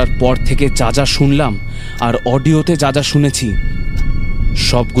ফোন করার পর থেকে যা যা শুনলাম আর অডিওতে যা যা শুনেছি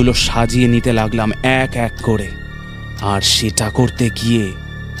সবগুলো সাজিয়ে নিতে লাগলাম এক এক করে। আর সেটা করতে গিয়ে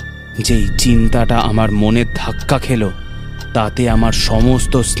যেই চিন্তাটা আমার মনে ধাক্কা খেল, তাতে আমার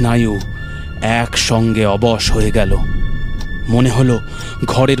সমস্ত স্নায়ু একসঙ্গে অবশ হয়ে গেল। মনে হলো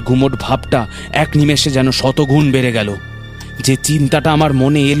ঘরের গুমট ভাবটা এক নিমেষে যেন 100 গুণ বেড়ে গেল। যে চিন্তাটা আমার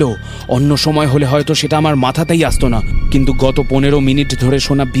মনে এলো, অন্য সময় হলে হয়তো সেটা আমার মাথাতেই আসতো না, কিন্তু গত 15 মিনিট ধরে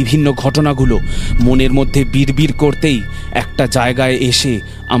শোনা বিভিন্ন ঘটনাগুলো মনের মধ্যে বিড়বিড় করতেই একটা জায়গায় এসে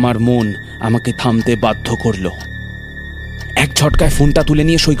আমার মন আমাকে থামতে বাধ্য করলো। এক ঝটকায় ফোনটা তুলে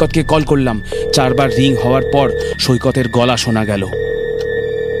নিয়ে সৈকতকে কল করলাম। 4 বার রিং হওয়ার পর সৈকতের গলা শোনা গেল।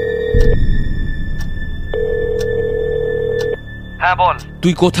 হ্যাঁ বল।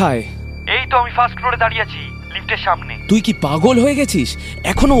 তুই কোথায়? এই তো আমি ফার্স্ট ফ্লোরে দাঁড়িয়ে আছি, লিফটের সামনে। তুই কি পাগল হয়ে গেছিস?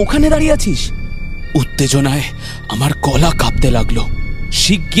 এখনো ওখানে দাঁড়িয়ে আছিস? উত্তেজনায় আমার গলা কাঁপতে লাগলো।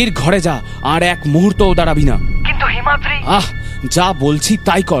 শিগগির ঘরে যা, আর এক মুহূর্তও দাঁড়াবি না। কিন্তু হিমাদ্রি। যা বলছি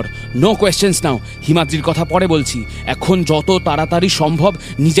তাই কর, নো কোয়েশ্চেন্স নাও। হিমাদ্রির কথা পরে বলছি, এখন যত তাড়াতাড়ি সম্ভব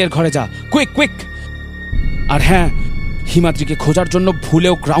নিজের ঘরে যা, কুইক কুইক। আর হ্যাঁ, হিমাদ্রিকে খোঁজার জন্য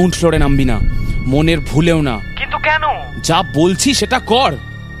ভুলেও গ্রাউন্ড ফ্লোরে নামবি না, মনের ভুলেও না। কিন্তু কেন? যা বলছি সেটা কর।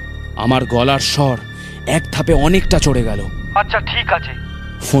 আমার গলার স্বর এক ধাপে অনেকটা চড়ে গেল। আচ্ছা ঠিক আছে।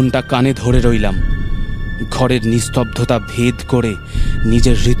 ফোনটা কানে ধরে রইলাম। ঘরের নিস্তব্ধতা ভেদ করে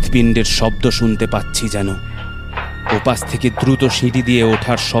নিজের হৃৎপিণ্ডের শব্দ শুনতে পাচ্ছি যেন। ওপাশ থেকে দ্রুত সিঁড়ি দিয়ে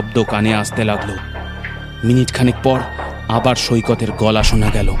ওঠার শব্দ কানে আসতে লাগলো। মিনিট খানেক পর আবার সৈকতের গলা শোনা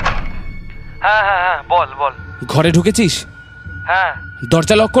গেল। হ্যাঁ হ্যাঁ হ্যাঁ, বল বল। ঘরে ঢুকেছিস? হ্যাঁ।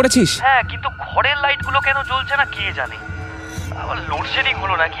 দরজা লক করেছিস? হ্যাঁ, কিন্তু ঘরের লাইটগুলো কেন জ্বলছে না কে জানে। আবার লোডশেডিং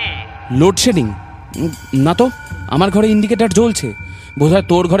হলো নাকি? লোডশেডিং না তো, আমার ঘরে ইন্ডিকেটর জ্বলছে। বোধহয়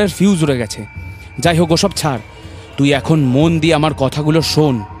তোর ঘরের ফিউজ উড়ে গেছে। যাই হোক, ওসব ছাড়। তুই এখন মন দিয়ে আমার কথাগুলো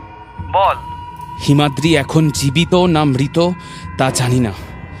শোন। বল। হিমাদ্রি এখন জীবিত না মৃত তা জানি না,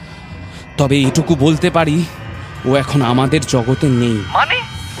 তবে এটুকু বলতে পারি, ও এখন আমাদের জগতে নেই। মানে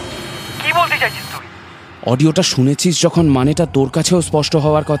কি বলতে চাইছিস তুই? অডিওটা শুনেছিস যখন, মানেটা তোর কাছেও স্পষ্ট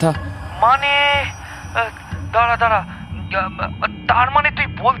হওয়ার কথা। মানে দাঁড়া দাঁড়া, তার মানে তুই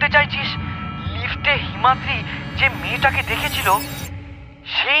বলতে চাইছিস লিফটে হিমাদ্রি যে মেয়েটাকে দেখেছিল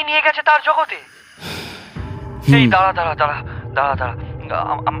সেই নিয়ে গেছে তার জগতে? এই দাঁড়া দাঁড়া দাঁড়া দাঁড়া দাঁড়া,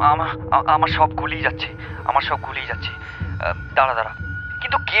 আমার সব গুলিয়ে যাচ্ছে, আমার সব গুলিয়ে যাচ্ছে। দাঁড়া দাঁড়া,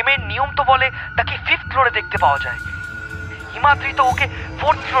 কিন্তু গেমের নিয়ম তো বলে তাকে 5th ফ্লোরে দেখতে পাওয়া যায়। হিমাদ্রি তো ওকে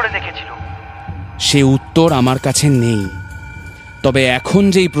 4th ফ্লোরে দেখেছিল। সে উত্তর আমার কাছে নেই, তবে এখন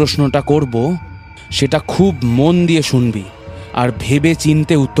যেই প্রশ্নটা করব সেটা খুব মন দিয়ে শুনবি আর ভেবে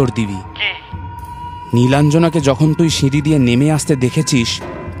চিনতে উত্তর দিবি। কি? নীলাঞ্জনাকে যখন তুই সিঁড়ি দিয়ে নেমে আসতে দেখেছিস,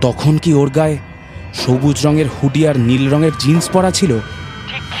 তখন কি ওর গায়ে সবুজ রঙের হুডি আর নীল রঙের জিন্স পরা ছিল?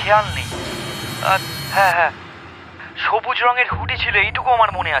 ঠিক খেয়াল নেই। হ্যাঁ হ্যাঁ, সবুজ রঙের হুডি ছিল, এইটুকু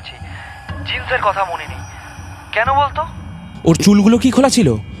আমার মনে আছে। জিন্সের কথা মনে নেই। কেন বলতো? ওর চুলগুলো কি খোলা ছিল?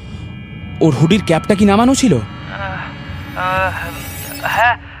 ওর হুডির ক্যাপটা কি নামানো ছিল?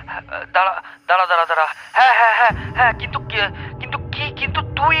 হ্যাঁ, দাঁড়া দাঁড়া দাঁড়া দাঁড়া, হ্যাঁ হ্যাঁ হ্যাঁ হ্যাঁ, কিন্তু কিন্তু কি, কিন্তু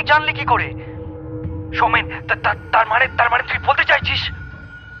তুই জানলি কি করে? সোমেন, তার মানে তুই বলতে চাইছিস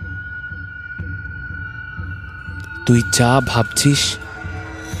তুই যা ভাবছিস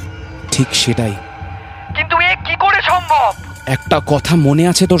ঠিক সেটাই। কিন্তু এ কি করে সম্ভব? একটা কথা মনে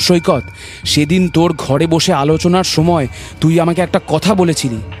আছে তোর সৈকত? সেদিন তোর ঘরে বসে আলোচনার সময় তুই আমাকে একটা কথা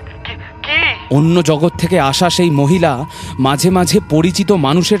বলেছিলি। কি? অন্য জগৎ থেকে আসা সেই মহিলা মাঝে মাঝে পরিচিত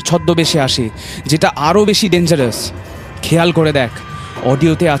মানুষের ছদ্মবেশে আসে, যেটা আরও বেশি ডেঞ্জারাস। খেয়াল করে দেখ,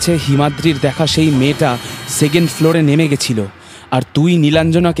 অডিওতে আছে হিমাদ্রির দেখা সেই মেয়েটা 2nd ফ্লোরে নেমে গেছিল আর তুই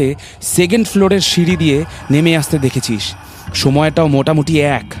নীলাঞ্জনাকে সেকেন্ড ফ্লোরের সিঁড়ি দিয়ে নেমে আসতে দেখেছিস। সময়টাও মোটামুটি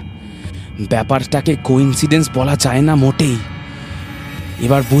এক। ব্যাপারটাকে কোইন্সিডেন্স বলা যায় না মোটেই।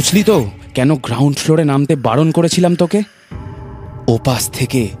 এবার বুঝলি তো কেন গ্রাউন্ড ফ্লোরে নামতে বারণ করেছিলাম তোকে? ওপাশ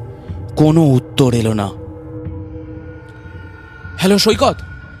থেকে কোনো উত্তর এলো না। হ্যালো সৈকত,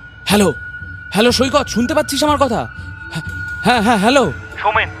 হ্যালো হ্যালো সৈকত, শুনতে পাচ্ছিস আমার কথা? হ্যাঁ হ্যাঁ হ্যালো।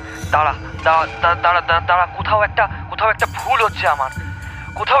 সৌমেন, দাঁড়া দাঁড়া দাঁড়া দাঁড়া, কোথাও একটা ভুল হচ্ছে আমার।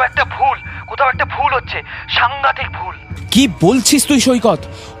 কোথাও একটা ভুল হচ্ছে, সাংঘাতিক ভুল। কি বলছিস তুই সৈকত?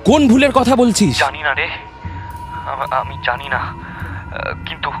 কোন ভুলের কথা বলছিস? জানি না রে, আমি জানি না,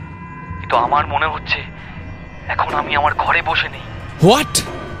 কিন্তু আমার মনে হচ্ছে এখন আমি আমার ঘরে বসে নেই। হোয়াট?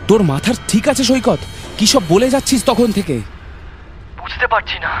 তোর মাথার ঠিক আছে সৈকত? কি সব বলে যাচ্ছিস তখন থেকে? বুঝতে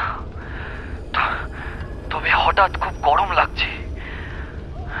পারছি না, তবে হঠাৎ খুব গরম লাগছে।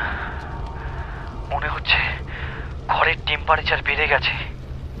 মনে হচ্ছে ঘরের টেম্পারেচার বেড়ে গেছে,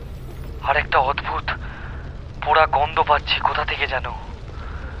 আর একটা অদ্ভুত পোড়া গন্ধ পাচ্ছি কোথা থেকে যেন।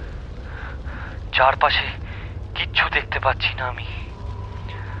 চারপাশে কিচ্ছু দেখতে পাচ্ছি না আমি।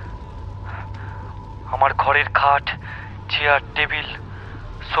 আমার ঘরের খাট, চেয়ার, টেবিল,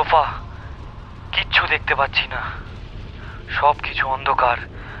 সোফা কিচ্ছু দেখতে পাচ্ছি না, সব কিছু অন্ধকার।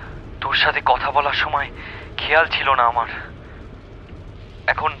 তোর সাথে কথা বলার সময় খেয়াল ছিল না আমার।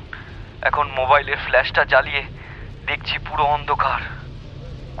 এখন মোবাইলের ফ্ল্যাশটা জ্বালিয়ে দেখছি পুরো অন্ধকার,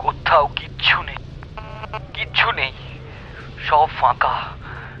 কোথাও কিচ্ছু নেই, সব ফাঁকা,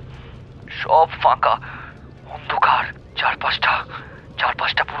 অন্ধকার।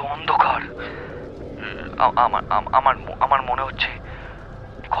 চারপাশটা পুরো অন্ধকার। আমার মনে হচ্ছে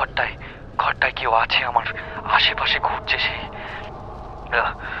ঘরটায় কেউ আছে, আমার আশেপাশে ঘুরছে সে।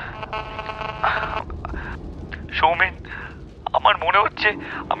 সৌমেন, আমার মনে হচ্ছে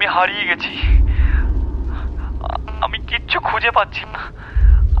আমি হারিয়ে গেছি। আমি কিচ্ছু খুঁজে পাচ্ছি না,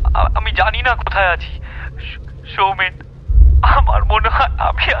 আমি জানি না কোথায় আছি। সৌমেন, আমার মনে হয়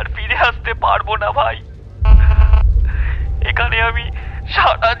আমি আর ফিরে আসতে পারবো না ভাই। এখানে আমি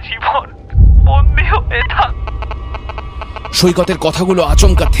সারা জীবন বন্দী হয়ে থাক। সৈকতের কথাগুলো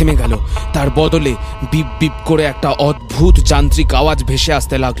আচমকা থেমে গেল। তার বদলে বিপ বিপ করে একটা অদ্ভুত যান্ত্রিক আওয়াজ ভেসে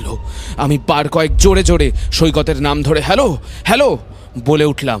আসতে লাগলো। আমি বার কয়েক জোরে জোরে সৈকতের নাম ধরে হ্যালো হ্যালো বলে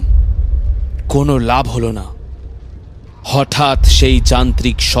উঠলাম। কোনো লাভ হলো না। হঠাৎ সেই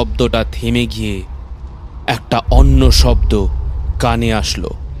যান্ত্রিক শব্দটা থেমে গিয়ে একটা অন্য শব্দ কানে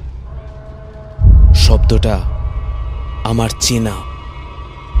আসলো। শব্দটা আমার চেনা।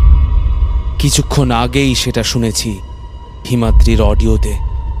 কিছুক্ষণ আগেই সেটা শুনেছি হিমাদ্রির অডিওতে।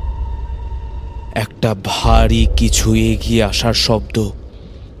 একটা ভারী কিছু এগিয়ে আসার শব্দ।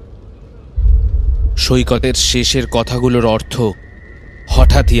 সৈকতের শেষের কথাগুলোর অর্থ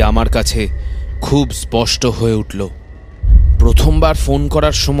হঠাৎই আমার কাছে খুব স্পষ্ট হয়ে উঠল। প্রথমবার ফোন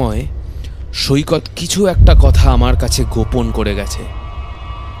করার সময় সৈকত কিছু একটা কথা আমার কাছে গোপন করে গেছে।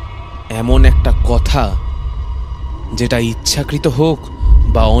 এমন একটা কথা যেটা ইচ্ছাকৃত হোক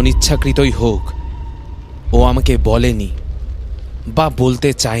বা অনিচ্ছাকৃতই হোক ও আমাকে বলেনি বা বলতে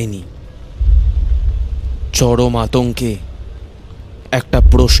চায়নি। চরম আতঙ্কে একটা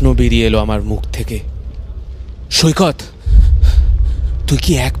প্রশ্ন বেরিয়ে এলো আমার মুখ থেকে। সৈকত, তুই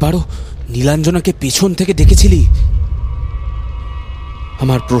কি একবারও নীলাঞ্জনাকে পেছন থেকে ডেকেছিলি?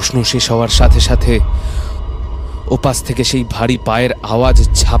 আমার প্রশ্ন শেষ হওয়ার সাথে সাথে ওপাশ থেকে সেই ভারী পায়ের আওয়াজ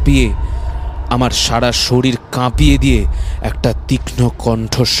ছাপিয়ে আমার সারা শরীর কাঁপিয়ে দিয়ে একটা তীক্ষ্ণ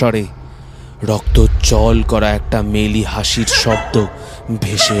কণ্ঠস্বরে রক্ত জল করা একটা মেলি হাসির শব্দ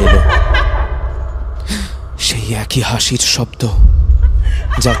ভেসে এলো। সেই একই হাসির শব্দ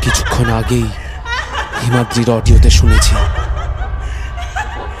যা কিছুক্ষণ আগেই হিমাদ্রির অডিওতে শুনেছি।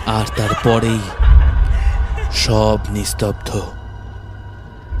 আর তারপরেই সব নিস্তব্ধ,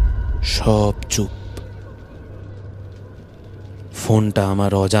 সব চুপ। ফোনটা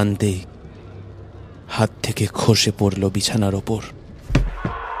আমার অজান্তেই হাত থেকে খসে পড়ল বিছানার ওপর।